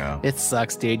 Yeah. It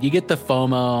sucks, dude. You get the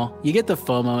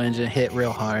FOMO engine hit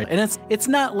real hard. And it's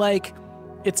not like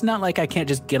I can't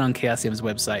just get on Chaosium's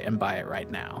website and buy it right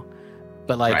now.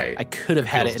 But like I could have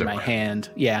had it in my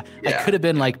hand. Yeah. I could have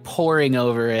been like poring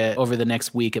over it over the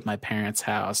next week at my parents'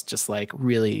 house, just like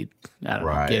really, I don't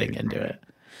know, getting into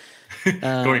it.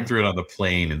 Going through it on the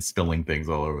plane and spilling things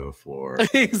all over the floor.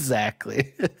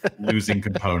 Exactly. Losing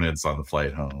components on the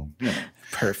flight home. Yeah.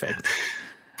 Perfect.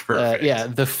 Perfect. Yeah,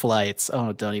 the flights.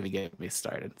 Oh, don't even get me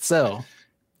started. So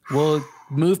we'll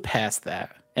move past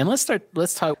that. And let's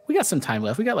talk. We got some time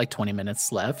left. We got like 20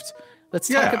 minutes left. Let's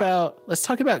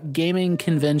talk about gaming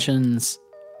conventions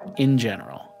in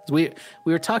general. We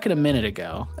were talking a minute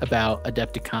ago about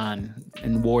Adepticon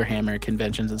and Warhammer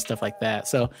conventions and stuff like that.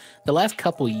 So the last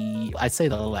couple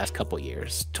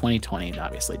years, 2020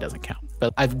 obviously doesn't count.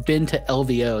 But I've been to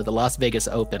LVO, the Las Vegas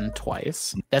Open,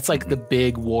 twice. That's like the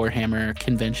big Warhammer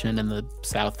convention in the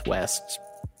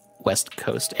West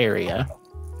Coast area.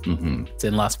 Mm-hmm. It's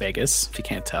in Las Vegas, if you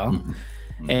can't tell.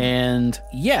 Mm-hmm. And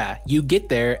yeah, you get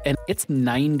there and it's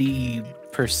 90%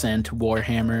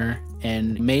 Warhammer,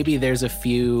 and maybe there was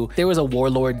a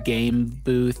Warlord game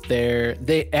booth there.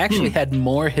 They actually had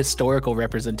more historical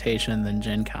representation than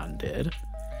Gen Con did.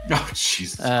 Oh,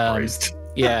 Jesus Christ.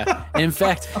 Yeah. In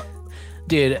fact,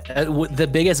 dude, the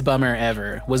biggest bummer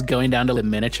ever was going down to the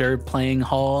miniature playing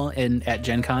hall at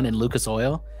Gen Con in Lucas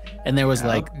Oil. And there was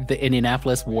like the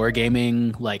Indianapolis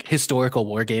Wargaming, like Historical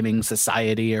Wargaming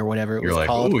Society or whatever it was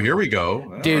called. Oh, here we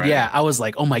go. Dude, yeah. I was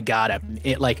like, oh my God,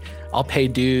 I'll pay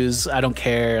dues. I don't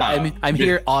care. I'm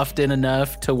here often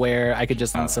enough to where I could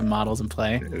just run some models and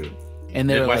play. Dude. And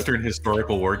they're Midwestern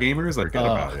historical wargamers are good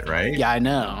about it, right? Yeah, I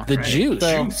know. The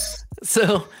juice.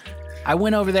 So I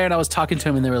went over there and I was talking to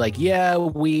him and they were like, yeah,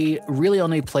 we really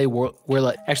only play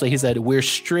he said, we're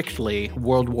strictly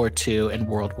World War II and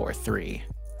World War III.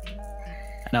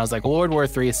 And I was like, World War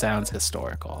III sounds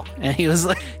historical. And he was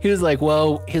like,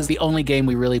 well, the only game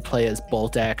we really play is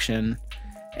Bolt Action.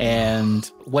 And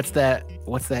what's that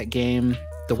game?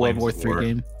 The World War III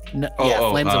game? No,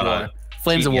 Flames of War.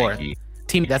 Flames of War.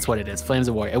 Team, that's what it is. Flames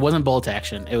of War. It wasn't Bolt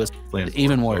Action. It was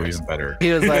even worse. Even better.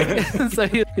 He was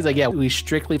like, he's like, yeah, we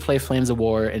strictly play Flames of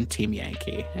War and Team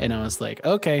Yankee. And I was like,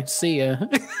 okay, see ya.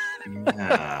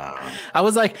 Yeah. I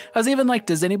was even like,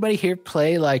 does anybody here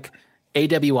play like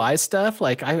AWI stuff?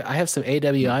 Like I have some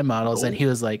AWI models. And he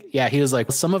was like,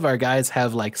 some of our guys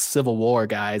have like Civil War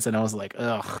guys. And I was like,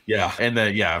 ugh. Yeah. And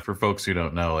for folks who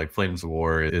don't know, like Flames of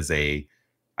War is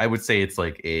I would say it's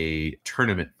like a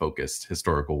tournament focused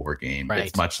historical war game. Right.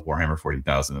 It's much Warhammer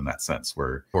 40,000 in that sense,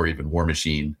 or even War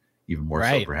Machine, even more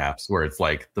so perhaps, where it's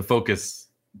like the focus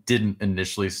didn't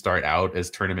initially start out as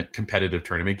competitive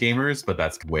tournament gamers, but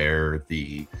that's where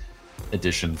the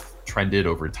edition trended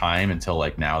over time until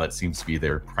like now that seems to be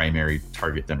their primary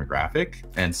target demographic.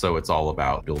 And so it's all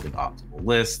about building optimal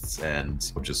lists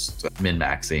and just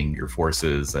min-maxing your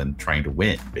forces and trying to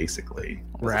win, basically.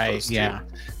 Right. Yeah.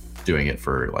 doing it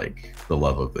for like the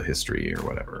love of the history or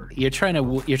whatever. You're trying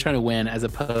to win as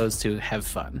opposed to have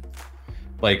fun.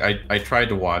 Like I tried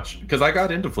to watch, because I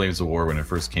got into Flames of War when it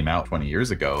first came out 20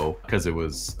 years ago, because it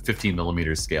was 15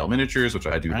 millimeter scale miniatures, which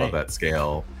I do love that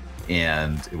scale.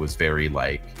 And it was very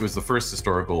like, it was the first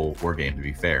historical war game, to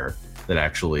be fair, that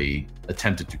actually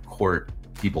attempted to court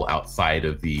people outside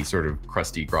of the sort of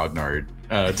crusty grognard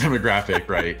demographic,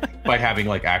 right? By having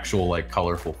like actual like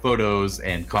colorful photos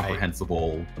and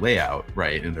comprehensible layout,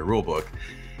 right, in their rule book.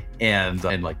 And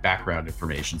like background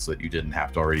information so that you didn't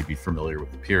have to already be familiar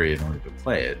with the period in order to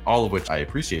play it, all of which I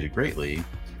appreciated greatly.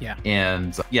 Yeah.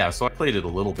 And so I played it a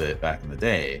little bit back in the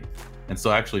day. And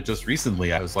so actually just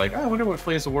recently I was like, I wonder what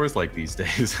Flames of War is like these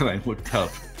days. And I looked up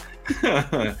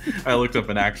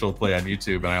an actual play on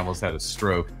YouTube, and I almost had a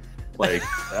stroke, like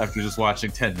after just watching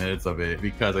 10 minutes of it,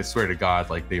 because I swear to God,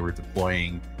 like they were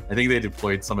deploying, I think they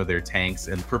deployed some of their tanks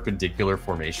in perpendicular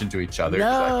formation to each other.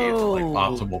 That gave them, like,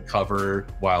 optimal cover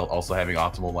while also having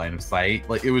optimal line of sight.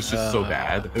 Like it was just so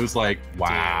bad. It was like,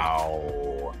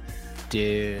 wow,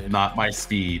 dude, not my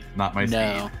speed,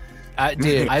 speed.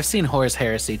 Dude, I've seen Horus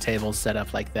Heresy tables set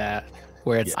up like that,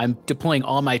 where it's I'm deploying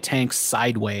all my tanks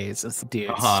sideways. It's,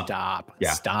 dude, stop.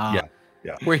 Yeah.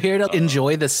 We're here to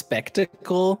enjoy the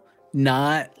spectacle,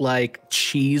 not like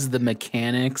cheese the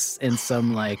mechanics in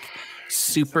some like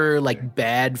super like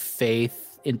bad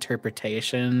faith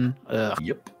interpretation. Ugh.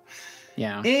 Yep.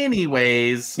 Yeah.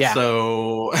 Anyways,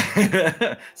 so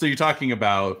you're talking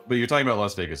about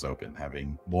Las Vegas Open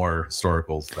having more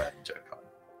historicals than Gen Con.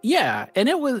 Yeah, and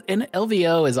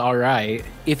LVO is all right.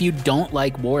 If you don't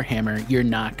like Warhammer, you're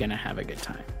not gonna have a good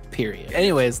time. Period.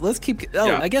 Anyways, let's keep.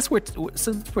 I guess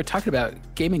since we're talking about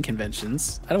gaming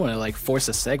conventions, I don't want to like force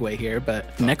a segue here,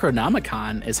 but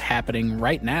Necronomicon is happening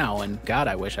right now, and God,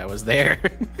 I wish I was there.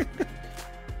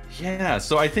 Yeah,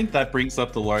 so I think that brings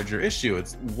up the larger issue.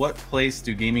 It's what place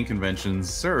do gaming conventions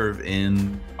serve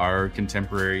in our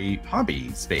contemporary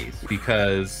hobby space?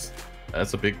 Because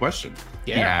that's a big question.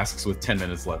 Yeah. He asks with 10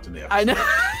 minutes left in the episode. I know.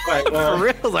 But, for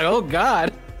real, I was like, oh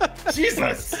God.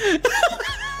 Jesus.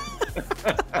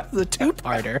 The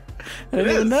two-parter. I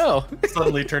didn't even know.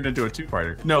 Suddenly turned into a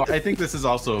two-parter. No, I think this is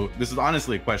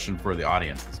honestly a question for the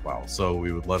audience as well. So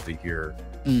we would love to hear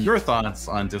your thoughts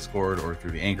on Discord or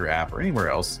through the Anchor app or anywhere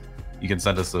else. You can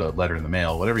send us a letter in the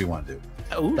mail, whatever you want to do.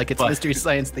 Oh, like it's Mystery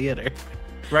Science Theater.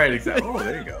 Right, exactly. Oh,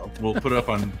 there you go. We'll put it up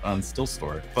on Still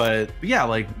Store. But yeah,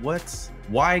 like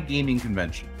why gaming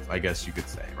conventions, I guess you could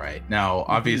say, right? Now,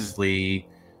 obviously,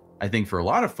 I think for a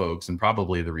lot of folks, and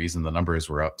probably the reason the numbers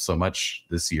were up so much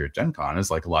this year at Gen Con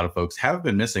is like a lot of folks have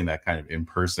been missing that kind of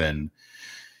in-person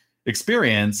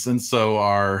experience, and so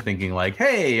are thinking like,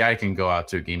 hey, I can go out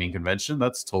to a gaming convention.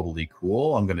 That's totally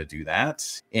cool. I'm going to do that.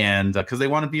 And because they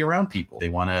want to be around people. They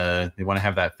want to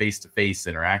have that face-to-face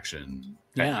interaction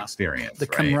kind of experience. The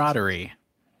camaraderie.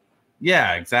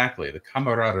 Yeah, exactly. The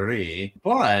camaraderie.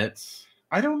 But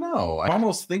I don't know. I'm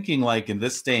almost thinking like in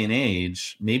this day and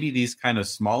age, maybe these kind of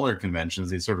smaller conventions,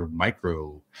 these sort of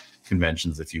micro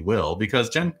conventions, if you will,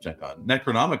 because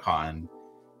Necronomicon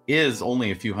is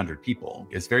only a few hundred people.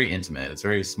 It's very intimate. It's a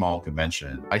very small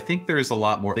convention. I think there's a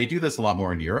lot more. They do this a lot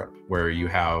more in Europe, where you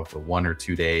have a 1 or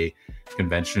 2 day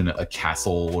convention, a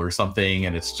castle or something,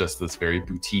 and it's just this very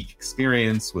boutique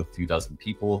experience with a few dozen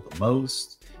people at the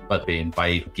most. But they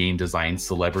invite game design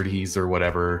celebrities or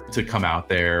whatever to come out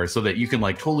there so that you can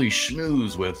like totally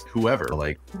schmooze with whoever.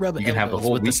 Like you can have the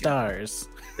whole with the stars.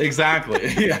 Exactly.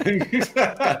 Yeah.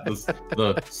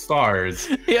 the stars.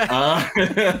 Yeah.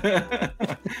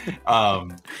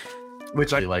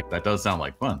 Which I like. That does sound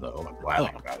like fun though. I'm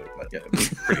laughing about it, but yeah, it was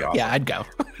pretty awesome. Yeah, I'd go.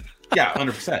 Yeah,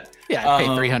 100%. Yeah, I'd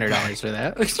pay $300 for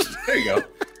that. There you go.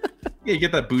 Yeah, you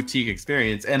get that boutique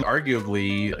experience, and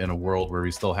arguably in a world where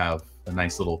we still have a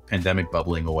nice little pandemic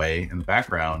bubbling away in the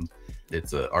background,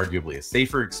 it's arguably a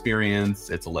safer experience.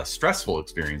 It's a less stressful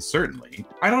experience, certainly.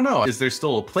 I don't know. Is there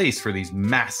still a place for these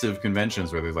massive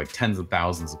conventions where there's like tens of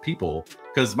thousands of people?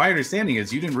 Because my understanding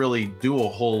is you didn't really do a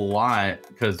whole lot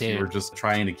because you were just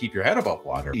trying to keep your head above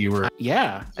water. You were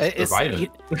it's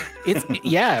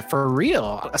yeah, for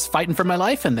real. I was fighting for my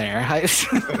life in there.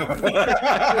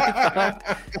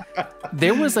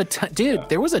 There was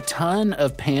a ton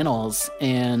of panels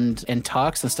and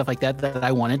talks and stuff like that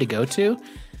I wanted to go to.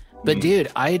 But dude,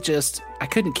 I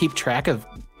couldn't keep track of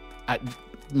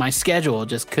my schedule.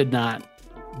 Just could not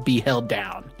be held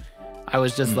down. I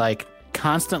was just like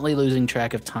constantly losing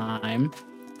track of time,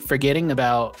 forgetting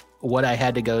about what I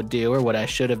had to go do or what I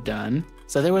should have done.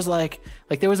 So there was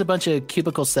there was a bunch of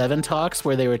Cubicle 7 talks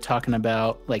where they were talking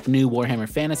about like new Warhammer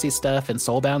Fantasy stuff and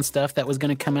Soulbound stuff that was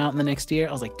going to come out in the next year.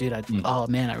 I was like, dude, oh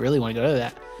man, I really want to go to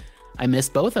that. I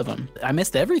missed both of them. I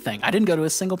missed everything. I didn't go to a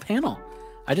single panel.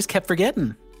 I just kept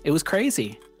forgetting. It was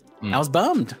crazy. I was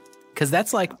bummed because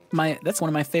that's one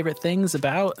of my favorite things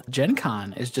about Gen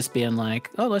Con is just being like,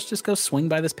 oh, let's just go swing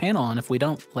by this panel. And if we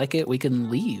don't like it, we can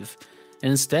leave.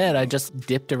 And instead, I just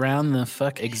dipped around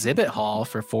the exhibit hall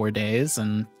for 4 days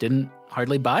and didn't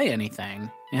hardly buy anything.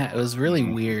 Yeah, it was really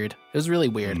weird. It was really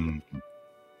weird.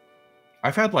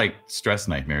 I've had like stress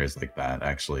nightmares like that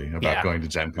actually about going to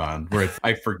Gen Con where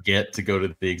I forget to go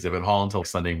to the exhibit hall until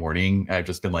Sunday morning. I've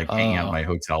just been like hanging out in my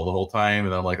hotel the whole time.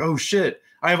 And I'm like, oh shit,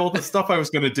 I have all this stuff I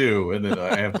was going to do. And then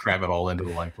I have cram it all into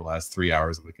the last 3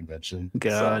 hours of the convention.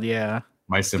 God, yeah.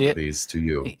 My sympathies to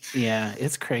you. Yeah,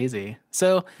 it's crazy.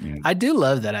 So I do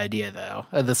love that idea though,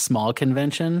 of the small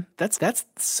convention. That's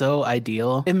so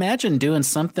ideal. Imagine doing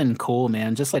something cool,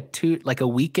 man. Just like a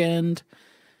weekend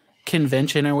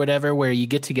convention or whatever where you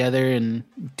get together and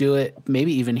do it,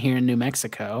 maybe even here in New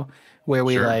Mexico, where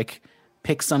we like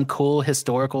pick some cool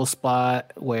historical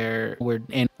spot where we're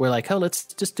like, oh, let's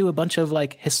just do a bunch of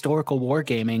like historical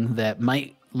wargaming that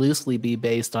might loosely be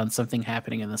based on something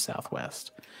happening in the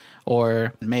Southwest.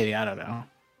 Or maybe, I don't know.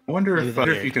 I wonder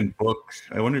if you can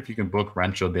book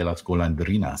Rancho de las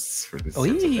Golondrinas for this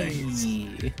sorts of things.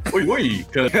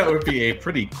 Because that would be a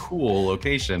pretty cool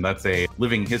location. That's a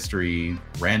living history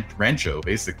rancho,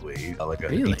 basically, like a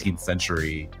 18th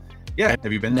century. Yeah,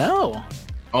 have you been there? No.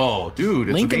 Oh, dude,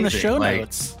 it's link amazing. In the show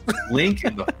notes. Link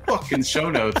in the fucking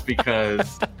show notes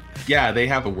because, they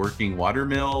have a working water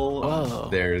mill.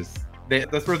 Whoa.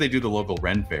 That's where they do the local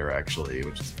Ren Fair, actually,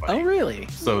 which is funny. Oh, really?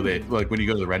 So they when you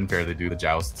go to the Ren Fair, they do the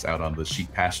jousts out on the sheep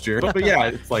pasture. But yeah,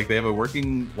 it's like they have a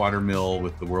working water mill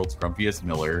with the world's grumpiest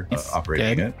miller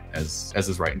operating it as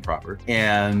is right and proper,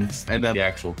 and then the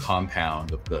actual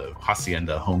compound of the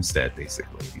hacienda homestead,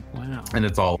 basically. Wow. And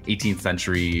it's all 18th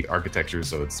century architecture,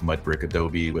 so it's mud brick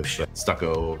adobe with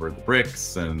stucco over the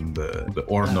bricks and the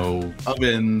Orno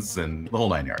ovens and the whole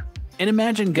 9 yards. And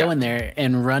imagine going there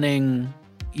and running,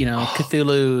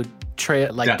 Cthulhu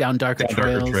trail down darker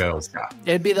trails. Yeah.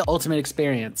 It'd be the ultimate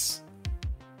experience.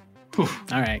 Whew.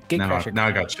 All right, Gatecrasher. Now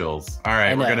I got chills. All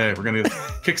right, we're gonna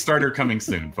Kickstarter coming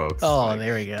soon, folks. Oh,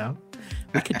 there we go.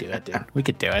 We could do it, dude. We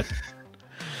could do it.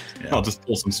 Yeah. I'll just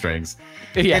pull some strings.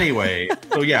 Yeah. Anyway,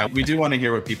 so we do want to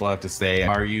hear what people have to say.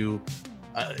 Are you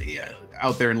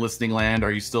out there in listening land?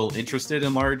 Are you still interested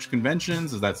in large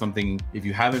conventions? Is that something? If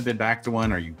you haven't been back to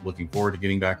one, are you looking forward to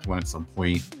getting back to one at some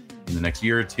point in the next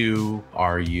year or two?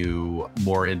 Are you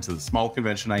more into the small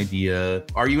convention idea?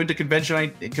 Are you into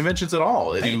conventions at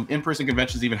all? Do in-person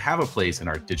conventions even have a place in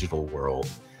our digital world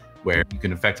where you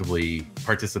can effectively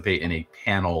participate in a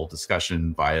panel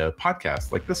discussion via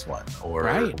podcast like this one,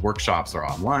 or workshops are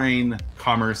online,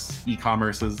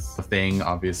 e-commerce is a thing,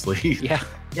 obviously.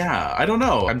 Yeah, I don't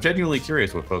know. I'm genuinely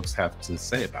curious what folks have to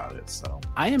say about it. So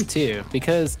I am too,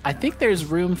 because I think there's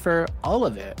room for all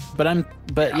of it. But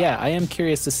I am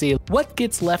curious to see what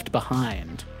gets left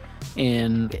behind,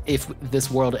 and if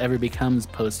this world ever becomes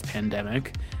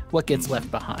post-pandemic, what gets left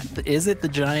behind? Is it the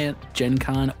giant Gen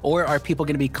Con, or are people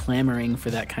going to be clamoring for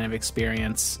that kind of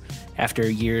experience after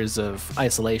years of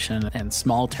isolation and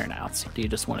small turnouts? Do you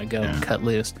just want to go and cut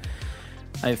loose?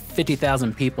 I have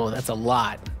 50,000 people. That's a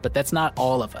lot, but that's not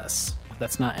all of us.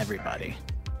 That's not everybody.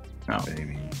 No,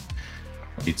 baby.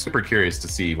 I'd be super curious to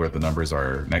see where the numbers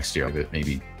are next year. If it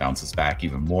maybe bounces back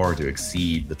even more to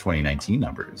exceed the 2019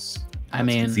 numbers. That's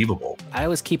conceivable. I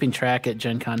was keeping track at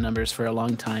Gen Con numbers for a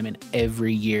long time, and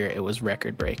every year it was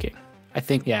record breaking. I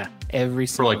think, every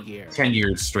single year. 10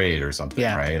 years straight or something,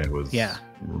 right? It was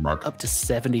remarkable. Up to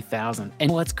 70,000.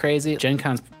 And what's crazy, Gen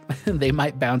Cons, they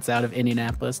might bounce out of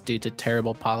Indianapolis due to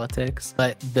terrible politics,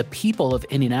 but the people of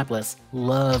Indianapolis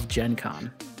love Gen Con.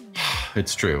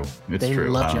 It's true. They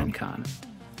love Gen Con.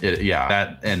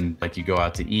 That, and like you go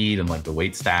out to eat and like the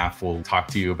wait staff will talk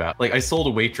to you about, like I sold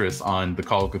a waitress on the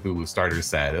Call of Cthulhu starter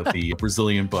set at the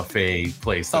Brazilian buffet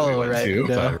place that we went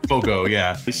to. Fogo,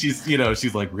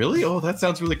 she's like, really? Oh, that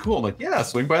sounds really cool. I'm like,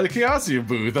 swing by the Chaosium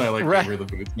booth. And I gave her the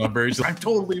booth number. She's like, I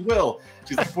totally will.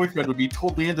 She's like, boyfriend would be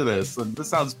totally into this. And this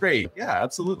sounds great. Yeah,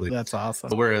 absolutely. That's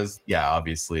awesome. Whereas,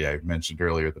 obviously I mentioned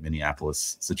earlier, the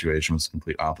Minneapolis situation was the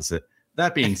complete opposite.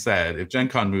 That being said, if Gen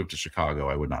Con moved to Chicago,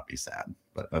 I would not be sad,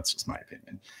 but that's just my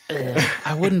opinion.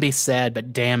 I wouldn't be sad,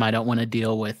 but damn, I don't want to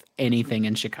deal with anything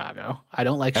in Chicago. I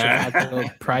don't like Chicago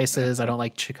prices. I don't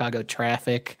like Chicago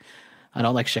traffic. I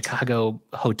don't like Chicago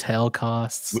hotel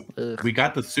costs. We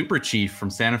got the Super Chief from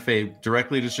Santa Fe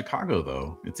directly to Chicago,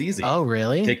 though. It's easy. Oh,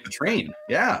 really? Take the train.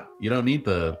 Yeah, you don't need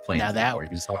the plane. Now you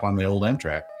just hop on the old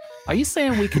Amtrak. Are you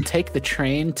saying we could take the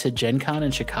train to Gen Con in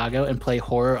Chicago and play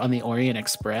Horror on the Orient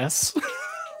Express?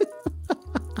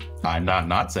 I'm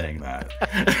not saying that.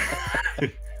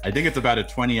 I think it's about a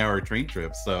 20-hour train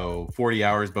trip, so 40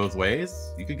 hours both ways.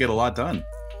 You could get a lot done.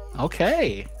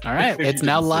 Okay. All right. It's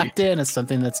now locked in as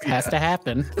something that has to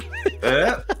happen.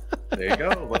 There you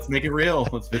go. Let's make it real.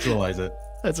 Let's visualize it.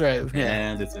 That's right. Yeah.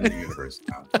 And it's in the universe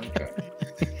now. Okay.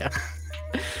 Yeah.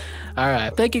 All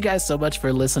right. Thank you guys so much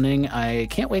for listening. I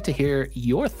can't wait to hear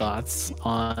your thoughts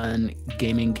on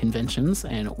gaming conventions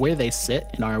and where they sit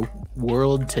in our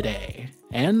world today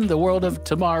and the world of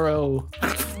tomorrow.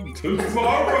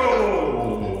 Tomorrow!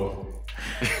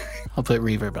 I'll put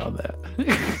reverb on that.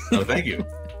 Oh, thank you.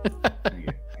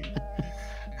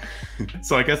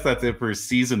 So I guess that's it for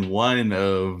season 1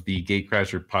 of the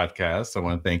Gatecrasher podcast. I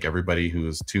want to thank everybody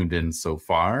who's tuned in so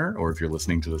far, or if you're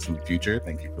listening to this in the future,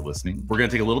 thank you for listening. We're going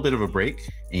to take a little bit of a break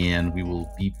and we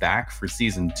will be back for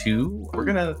season 2. We're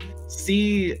going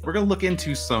to look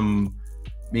into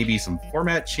maybe some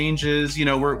format changes. You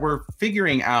know, we're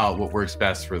figuring out what works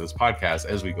best for this podcast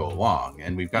as we go along.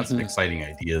 And we've got some exciting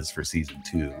ideas for season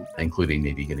 2, including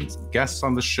maybe getting some guests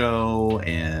on the show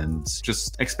and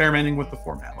just experimenting with the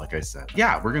format, like I said.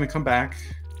 Yeah, we're going to come back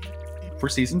for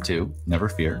season 2, never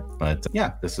fear. But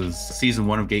yeah, this is season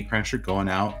 1 of Gatecrasher going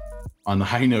out on the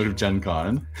high note of Gen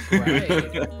Con.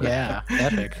 Right. Yeah,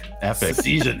 epic.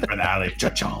 Season finale.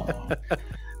 Cha-cha.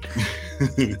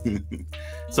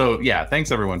 So yeah,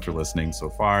 thanks everyone for listening so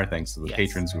far. Thanks to the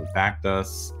patrons who have backed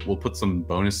us. We'll put some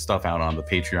bonus stuff out on the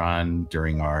Patreon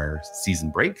during our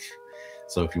season break.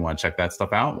 So if you want to check that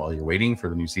stuff out while you're waiting for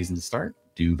the new season to start,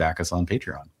 do back us on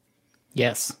Patreon.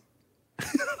 Yes.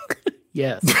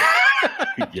 Yes.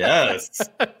 Yes.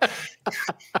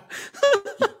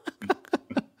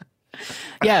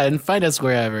 Yeah, and find us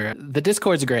wherever. The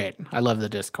Discord's great. I love the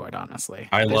Discord, honestly.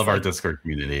 I love our Discord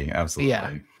community.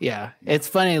 Absolutely. Yeah. It's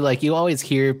funny, like you always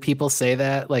hear people say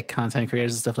that, like content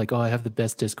creators and stuff, like, oh, I have the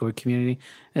best Discord community.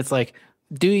 It's like,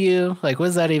 do you? Like, what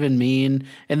does that even mean?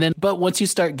 And then, but once you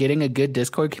start getting a good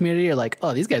Discord community, you're like,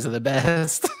 oh, these guys are the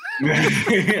best.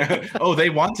 Yeah. Oh, they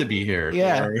want to be here.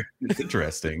 Yeah. It's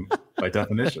interesting by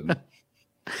definition.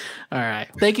 All right.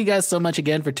 Thank you guys so much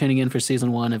again for tuning in for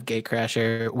season 1 of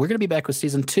Gatecrasher. We're going to be back with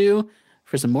season 2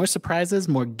 for some more surprises,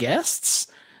 more guests,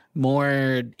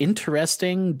 more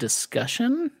interesting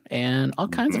discussion, and all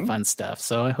kinds of fun stuff.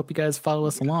 So I hope you guys follow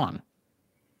us along.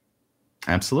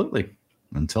 Absolutely.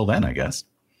 Until then, I guess.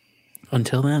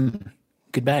 Until then,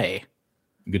 goodbye.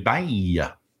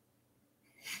 Goodbye.